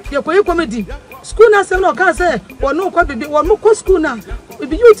 Omoba ye koye comedy school na se no ka se wonu kwa bibi wonu ko school na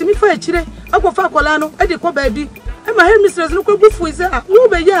bibi youth mi fa akire akofa akola no e de ko ba bi e ma headmistress no ko bufu ise a wo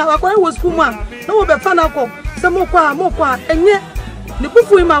be ya akola wo school mu a na wo be fa na ko se mo kwa enye ne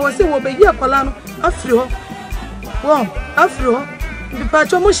bufu ma wo se wo be ya akola no afiri ho bi pa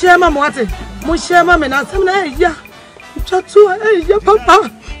cho mo share ma mo ate mo share ma me na sem na e ya chatu e ya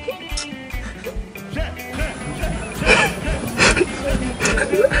papa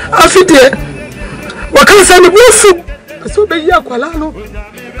afide wakansa ni bufu so be ya kwala no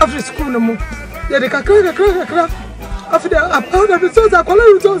after school no mo ye de kakra afide apart of so za kwala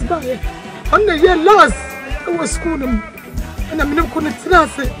results ba ye on the year last it was school no and I'm not going to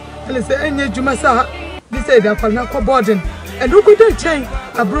translate and say enye juma sa this say da kwala ko boarding and who could change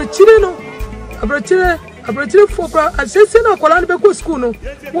abrochire for assessing akwala be go school no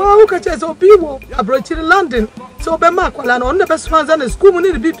wa who ka chese obiwo abrochire London so be ma akwala no on the best fans and school mu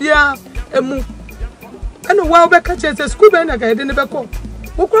ni bibia emu eno wa be ka chese school be na ga de ne be ko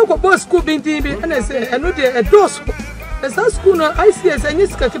wo ko boss school bin tin bi and say eno de a dose the school no ICS enye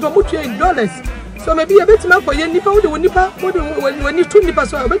sika kito mutu $8 so maybe a bit ma for ye nipa wo de nipa wo de woni tu nipa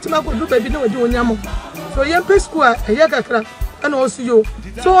so a bit ma ko do baby na wo de onyamo so ye pe school a ye kakra and also you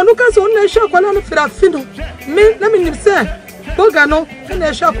so onu ka so na sha kwala no fira fino me na me nim say boga no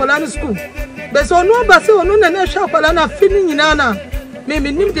na sha kwala no school be so onu ba se onu na sha kwala na fini nyina na me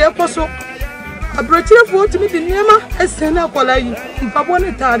nim de ekoso abrochire fo timi de niema esen na kwala yi mpabo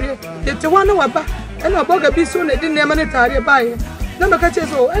ne tare de te wana waba na boga bi so na de niema ne tare bae na me ka che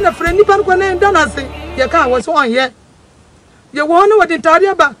so na fira nipa ko na ndana se ye ka wo so on ye wo na wo de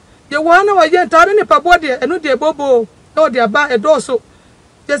tare ba ye wo na wo ye tare ne pabo de enu de bobo no dia ba edoso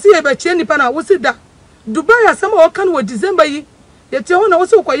yesi e be chie nipa na wo si da Dubai asema o kan wo December yi ye tie ho na wo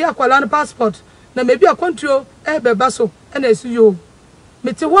si ko ye akwala no passport na maybe a country e be ba so na esu yo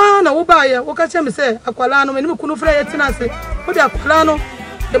meti wa na wo ba ye wo ka che me se akwala no me kunu fra ye tina se wo dia akwala no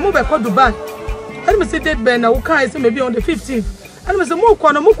e mo be ko Dubai and me say date be na wo kan se maybe on the 15th and me say mo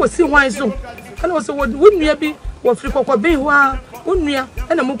ko no mo ko si hwan so and wo se wo nua bi wo firi kokko be ho a wo nua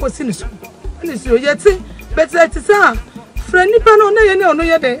na mo ko si ni so and so ye ti but it is friend nipa no na ye ne ono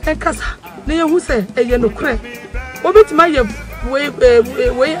ye de enkasa na ye hu se eye no kure obetima ye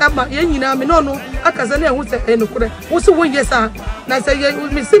we ama ye nyina me no no akasa na ye hu se eye no kure wo se won ye sa na se ye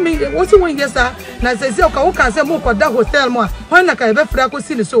me se me wo se won ye sa na se se o ka se mo ko da hotel mo a hon na ka ye be fra ko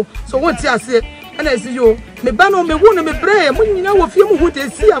si ni so won ti ase na si yo me ba no me wu no me bre mo nyina wo fie mo hu de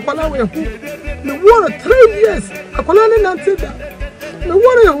si akwala we hu me wo 3 years akwala ne nante da me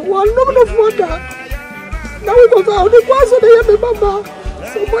wo no for that. Now we go to the class of the mama.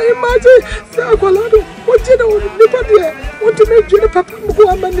 So my imagine, say Akwalado, what you know, nobody want to make Jenny Papa go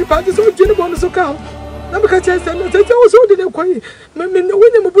and many parties or Jenny Bonus account. na me ka chese na tete wo so de ne koyi me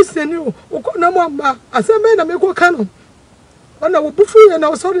wonye me busani o ko na mo amba aseme na me ko kanu ona wo bufu ye na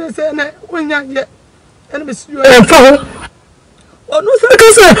wo so de se na wonya ye ene me siyo fa ho onu se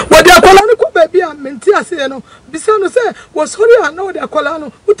ka se wo de akola ne ko baabi a menti ase no bisa no se wo sori a na wo de akola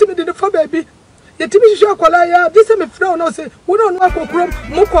no utimi de fa baabi yetimi hihwe akola ya dise me frɛ no se wo no akokrom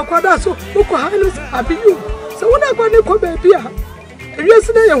mo ko akwada so mo ko hainu abiyu se wo na akwa ne ko baabi a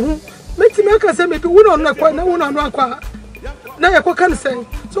ewiase na ye hu metimi aka se me bi wo no akwa na wo no akwa na ye ko kan se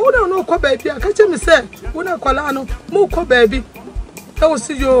so wo no ko baabi a ka che me se wo na akola no mo ko baabi na wo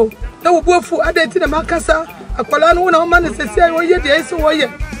si yo na wo buafu adenti na makasa akola no na o ma ne sesi ayo ye de ese wo ye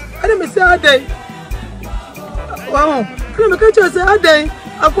ade me se adai wow kana me ka che se adai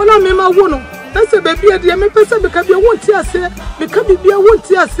akola me ma wo no na se baabi e de me pese be ka bi wonti ase me ka bi bia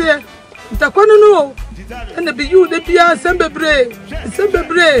wonti ase ntakwana no ene Beyou de bia sembebre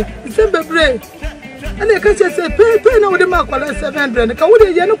ene ka che se pe na wo de ma akola 700 ka wo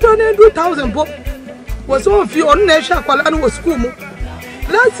de ye no kwa na 2000 po wo so fi on na ehwa akola no wo school mu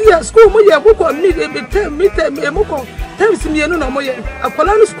last year school mo ye boko me moko times me no mo ye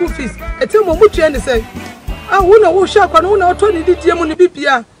akola no school fees etem mo tue ne say ah wo na wo hwa akola wo na oto ni didie mu ni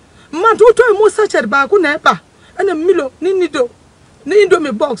bibia man to to mo sachet ba ko na eba ena milo ni nido ni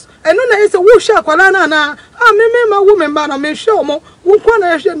indomie box eno na yese wo hwa akola na na ah me ma wo me ba na me hwa mo wo kwa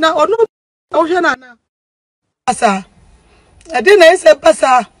na hwa na ono wo hwa na asa ade na yese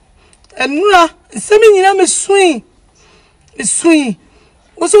pasa enura semi nyina me swing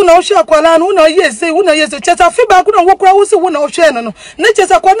woso na ohwe akwala no na yese chesa fi ba ku na wokura woso wo na ohwe no na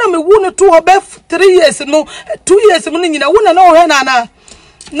chesa kwa na me wu no to obe 3 years no 2 years mu nyina wo na ohwe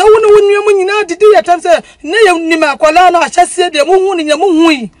na wo no wonua mu nyina didi ya tam se na ye nima akwala na ahyase de mu hu nyina mu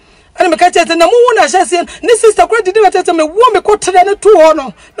hu yi ana me ka chesa na mu hu na ahyase ni sister kwa didi wa chesa me wo me ko tere na to ho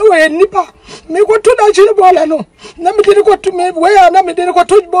no na wo ye nipa me ko to na chire bola no na me didi ko to me we ya na me didi ko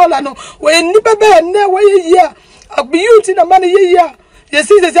to bola no wo ye nipa be na wo ye ya abiyuti na mane ye ya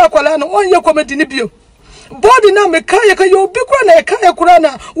yesi ze akwala no onye comedy ni bio body na me kaye ka yo bi kwa na kaye kura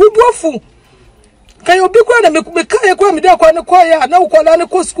na wubuafu ka yo bi kwa na me kaye kwa me da kwa ne kwa ya na ukwala ne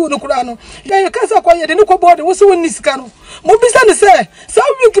ko school no kura no ya kasa kwa ye de ne ko body wo so woni sika no mo bisa ne se sa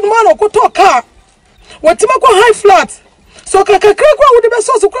week man o ko to car watima kwa high flat so kakra kwa wo de be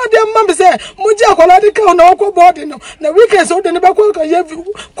so kura de mam se mo ji akwala de ka na ko body no na weekend so de ne ba kwa ka ye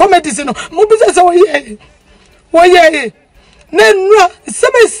comedy no mo bisa se wo ye nenua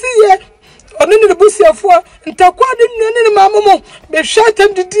sebesiye onene ne busiafo ntakwa de nene ne mamomo be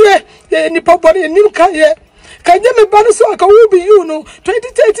hwatem didie ni pobore nim kaye kanye me ba no so aka wo Beyou no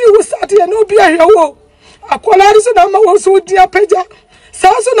 2030 wo start ye no bi ahwe wo akola so na ma wo so dia peja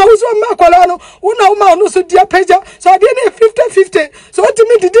sa so na wo so ma akola no wo na wo ma no so dia peja so ade ne 50-50 so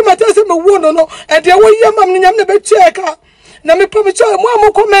otimi didi mata se me wo no e de wo ye mam nyam ne be tueka na me pa me cho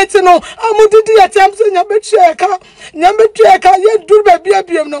mo comment no amudidi ya tamso nya betueka ye dur ba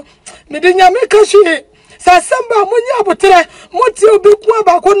bia no me de nya me ka hwe sa samba mo nya abotre mo ti obi ku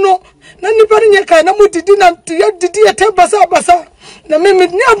aba ko no na nipa nya ka na mudidi na ye didi ya basa na me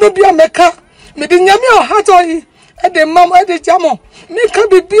nya no bia me ka me de nya me o hato yi e de mam e de jamo me ka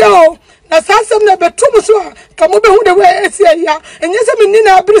bibia o na sa sam na betum so ka mo be hu de we esi ya enye se me ni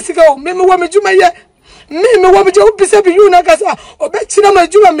na abrisika o me wo me juma ye me wo me je obisa Beyou na kasa obechira ma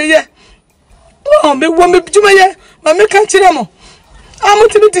juma me ye oh me wo me juma ye ma me kan kire mo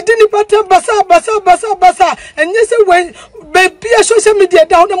amutini didi ni pata basa enye se we be social media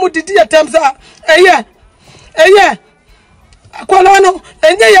da na mo didi ya tamsa eye akwala no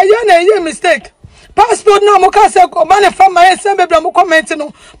enye ya na eye mistake passport na mo kasa ko mane fa ma ye sembe bla mo comment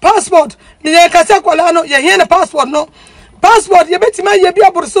no passport ni ye kasa akwala no ye na passport no passport ye betima ye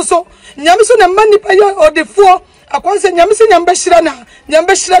bia borsoso nyamso na mani pa ye odefo akwanse nyamse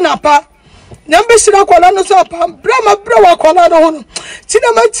nyambeshira na pa nyambeshira kwala no so pa bra wa kwala no hono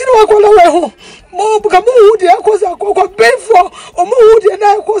china ma chiri wa kwala we ho mo buka mu hudi akosa ko befo o mu hudi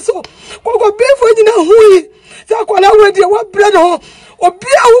na akoso ko befo nyina hui za kwala we de wa bra no obi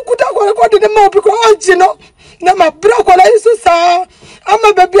a hukuta ko de ma obi ko anji no na ma bra kwala isu sa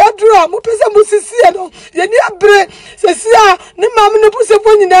ama baby adura mo pese mo sisie no ye ni abre sesia ne mam ne puse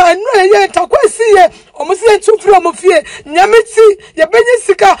fo nyina enu ye takwasiye o mo sie ntufri o mo fie nyameti ye benye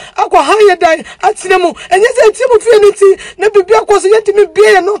sika akwa haye dai atine mu enye se ti mo fie ni ti na bibia kwaso ye ti me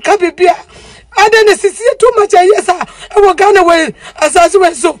bia no ka bibia ade ne sisie too much yesa e wo Ghana we asase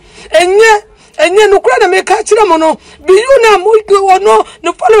we so enye no kura na me ka kire mo no Beyou na mo ono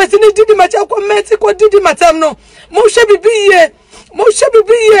no followers ni didi macha kwa meti ko didi matam no mo hwe bibiye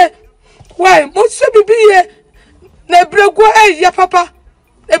why mo hwe bibiye na brego eya papa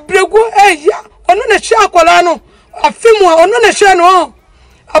e brego eya ono na hye akwala no afimu ono na hye no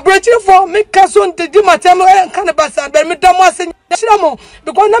abrochi for me kaso ndedi matem kan basa be me damo ase nyiramo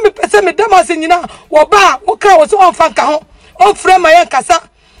because na me pese me damo ase nyina wo ba wo ka wo so on fanka ho on frame ma yen kasa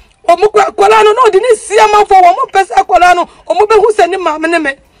omo akwala no de ni sia manfo wo mo pese akwala no omo be hu se ni ma me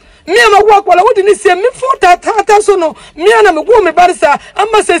me ma wo akwala wo de ni sia me fo tata so no me na me go me barisa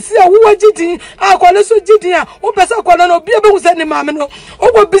amma se sia wo wagidi akwala so gidi a wo pese akwala no bi be hu se ni ma me no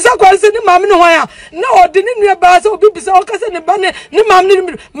o go bisa akwala se ni ma me no ho ya na o de ni nua ba se obi bisa o ka se ni ba ne ni ma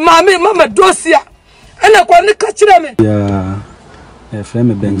me ma me mama dosia ana kwa ni ka kire me ya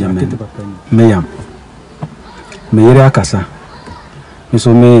frame Benjamin meyam me yere akasa me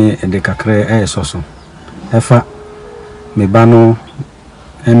so me de kakre soso efa me ba no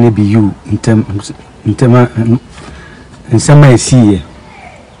ene Beyou ntema nsema esiye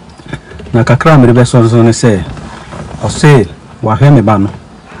na kakra me be soso ne se o se wa hwe me ba no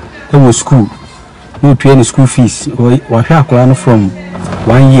e wo school no pay any school fees wa hwe akora no from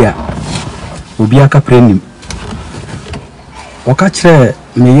 1 year obi aka prenim oka kire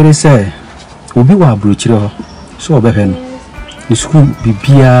me yere se obi wa abrochire ho so obehwe no ni school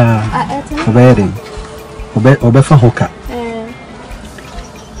bibia obere obefa hoka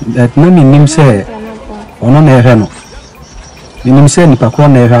that na mi nim se ono na ehwe no nim se ni pakro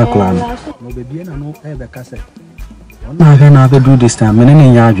na ehwe akora no bebia na no ebe ka se ona ehwe na be do this time me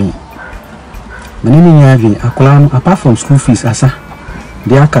ne nya adwen akora no apart from school fees asa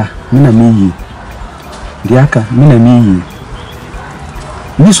diaka mina meyi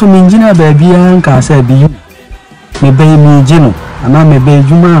ni so minjina baby anka say bi me bay mi jino ana me bay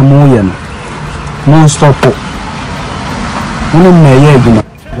juma amoye no non stop wono me ye juma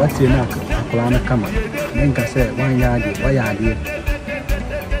wati na akula na kama nka say wan yaade wa yaade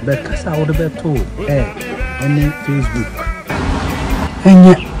be kasa wo de to any Facebook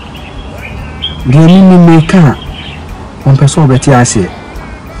enye gemi mi meka on person beti ase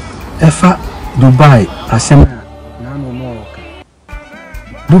efa Dubai asem na no no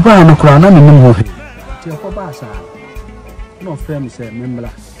Dubai no kura na me nim ho he ti ko ba sa no frame say membla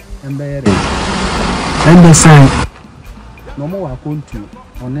embere san no mo wa kontu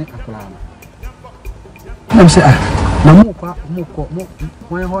one akura na say na mo kwa mo ko mo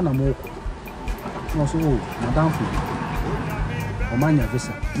wan ho na mo ko no so madam fu o manya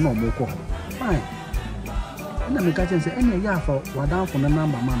visa no mo ko fine na me ka chen say ene ya fa wadan fu na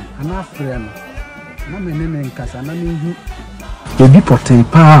number man ana frame na me ne nkasa na me hu ebi poten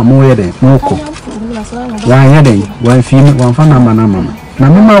pa mo yede mo ko wa yede wa fi wa fa na mama na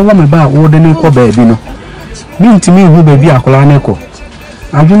me ma wo me ba wo de ne ko ba bi no mi ntimi hu ba bi akola ne ko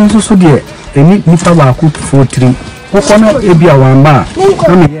adwene so de eni ni fa ba ku 43 ko ko no ebi awan ba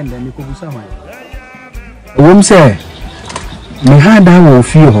na me yende ni ko busa hwan wo se me ha da wo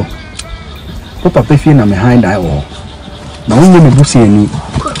fi ho ko papa fi na me ha da wo na wo me busi eni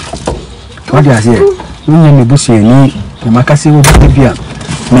what do I say? When you bush any, the Macassi will be a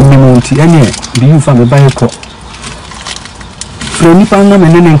minimum any Beyou from the Bayou. Frenny Panam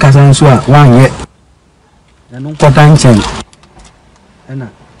and then Casansua, 1 year. And no potential. And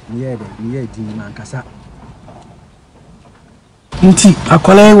near Jimmy Casa. Inti, a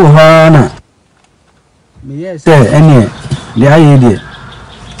colleague of Hana. Me say any, the idea.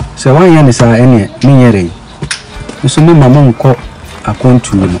 So 1 year is any, near. You saw me, my mom call a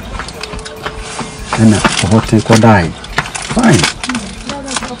country. And hotel ko die fine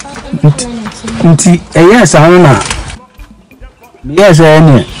nti yes ana yes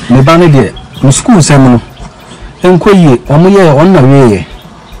any me ba ne de school sem no enkoye omoye on na we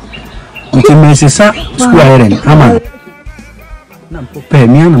nti me sesa school ayren ama na mpope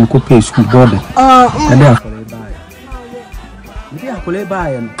mi ana mkope school board na de akole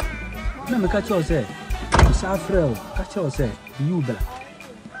bae no na me ka cho se safrel ka cho se you bla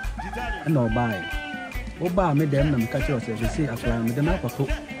no bae oba me dem na me catch us say akwa me dem akwato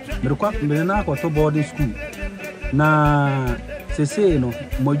me na akwato boarding school na say no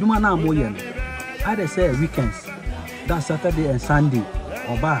modwuma na amoye no I dey say weekends that Saturday and Sunday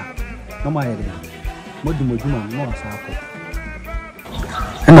oba no ma yede modwuma no asako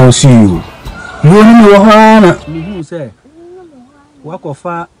and I see you ni wo hana me hu say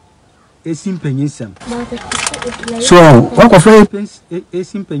wakofa Mpenins3m so what of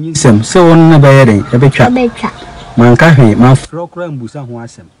Mpenins3m so on na bayere e betwa man ka hwe man frokra mbusa ho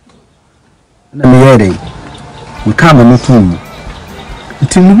asem na me yere we come no tum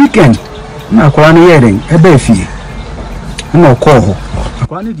until the weekend na akwa no yere e ba fie na okọ ho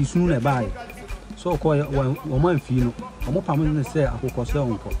akwa no di sunu na bae so okọ o man fie no o mo pam no se akokọ se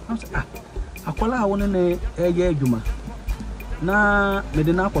onko akwala a won na eye adwuma na me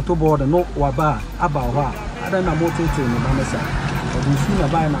de na akɔto board no waba aba hɔ a ada na motete ne ba mesa ɔde su na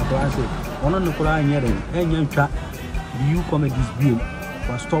ba na akɔla se ɔno ne kɔla nyɛ den ɛnya ntwa Beyou comedies bio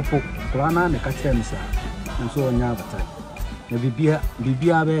wa stop kɔla na ne ka kyerɛ me sa nso ɔnya abata na bibia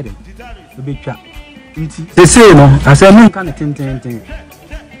bɛɛ den obetwa nti sesei no asɛ me nka ne tententen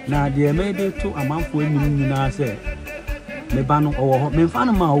na deɛ me de to amanfo anim nyinaa sɛ me ba no ɔwɔ hɔ memfa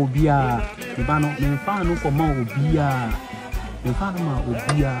no ma obia me ba no memfa no kɔma obia memfa no ma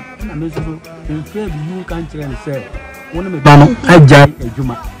obia na me so memfrɛ Beyou ka nkyerɛ ne sɛ wo ne me ba no agya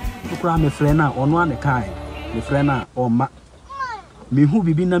adwuma okura me frɛ na ɔno ane kae me frɛ na ɔma mehu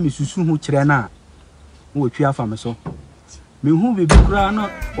bibi na mesusu ho kyerɛ na wo twi afa me so mehu bibi kura na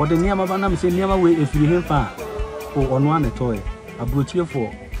ɔde nneɛma ba na me sɛ nneɛma we efiri hemfa o ɔno ane tɔe aburokyerefo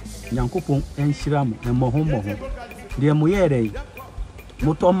nyankopɔn enhyira mo mmɔho deɛ mo yɛ dɛ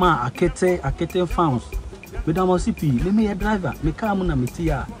moto ma akete fans me da mo sipi me yɛ driver me car mo na me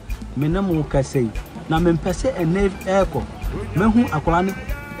tia me na mo kasei na me mpɛsɛ ene ɛkɔ mehu akola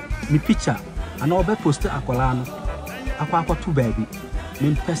ni picture ana obe post akola no akwakoto baabi me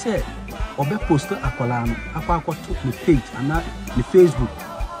mpɛsɛ obe post akola no akwakoto me page ana me Facebook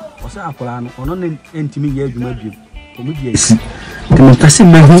ɔsɛ akola no ɔno ne ntimi yɛ adwuma bio omu die esi te me mpɛsɛ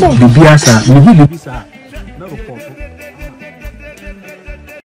mehu bibia sa mehu bibisa na report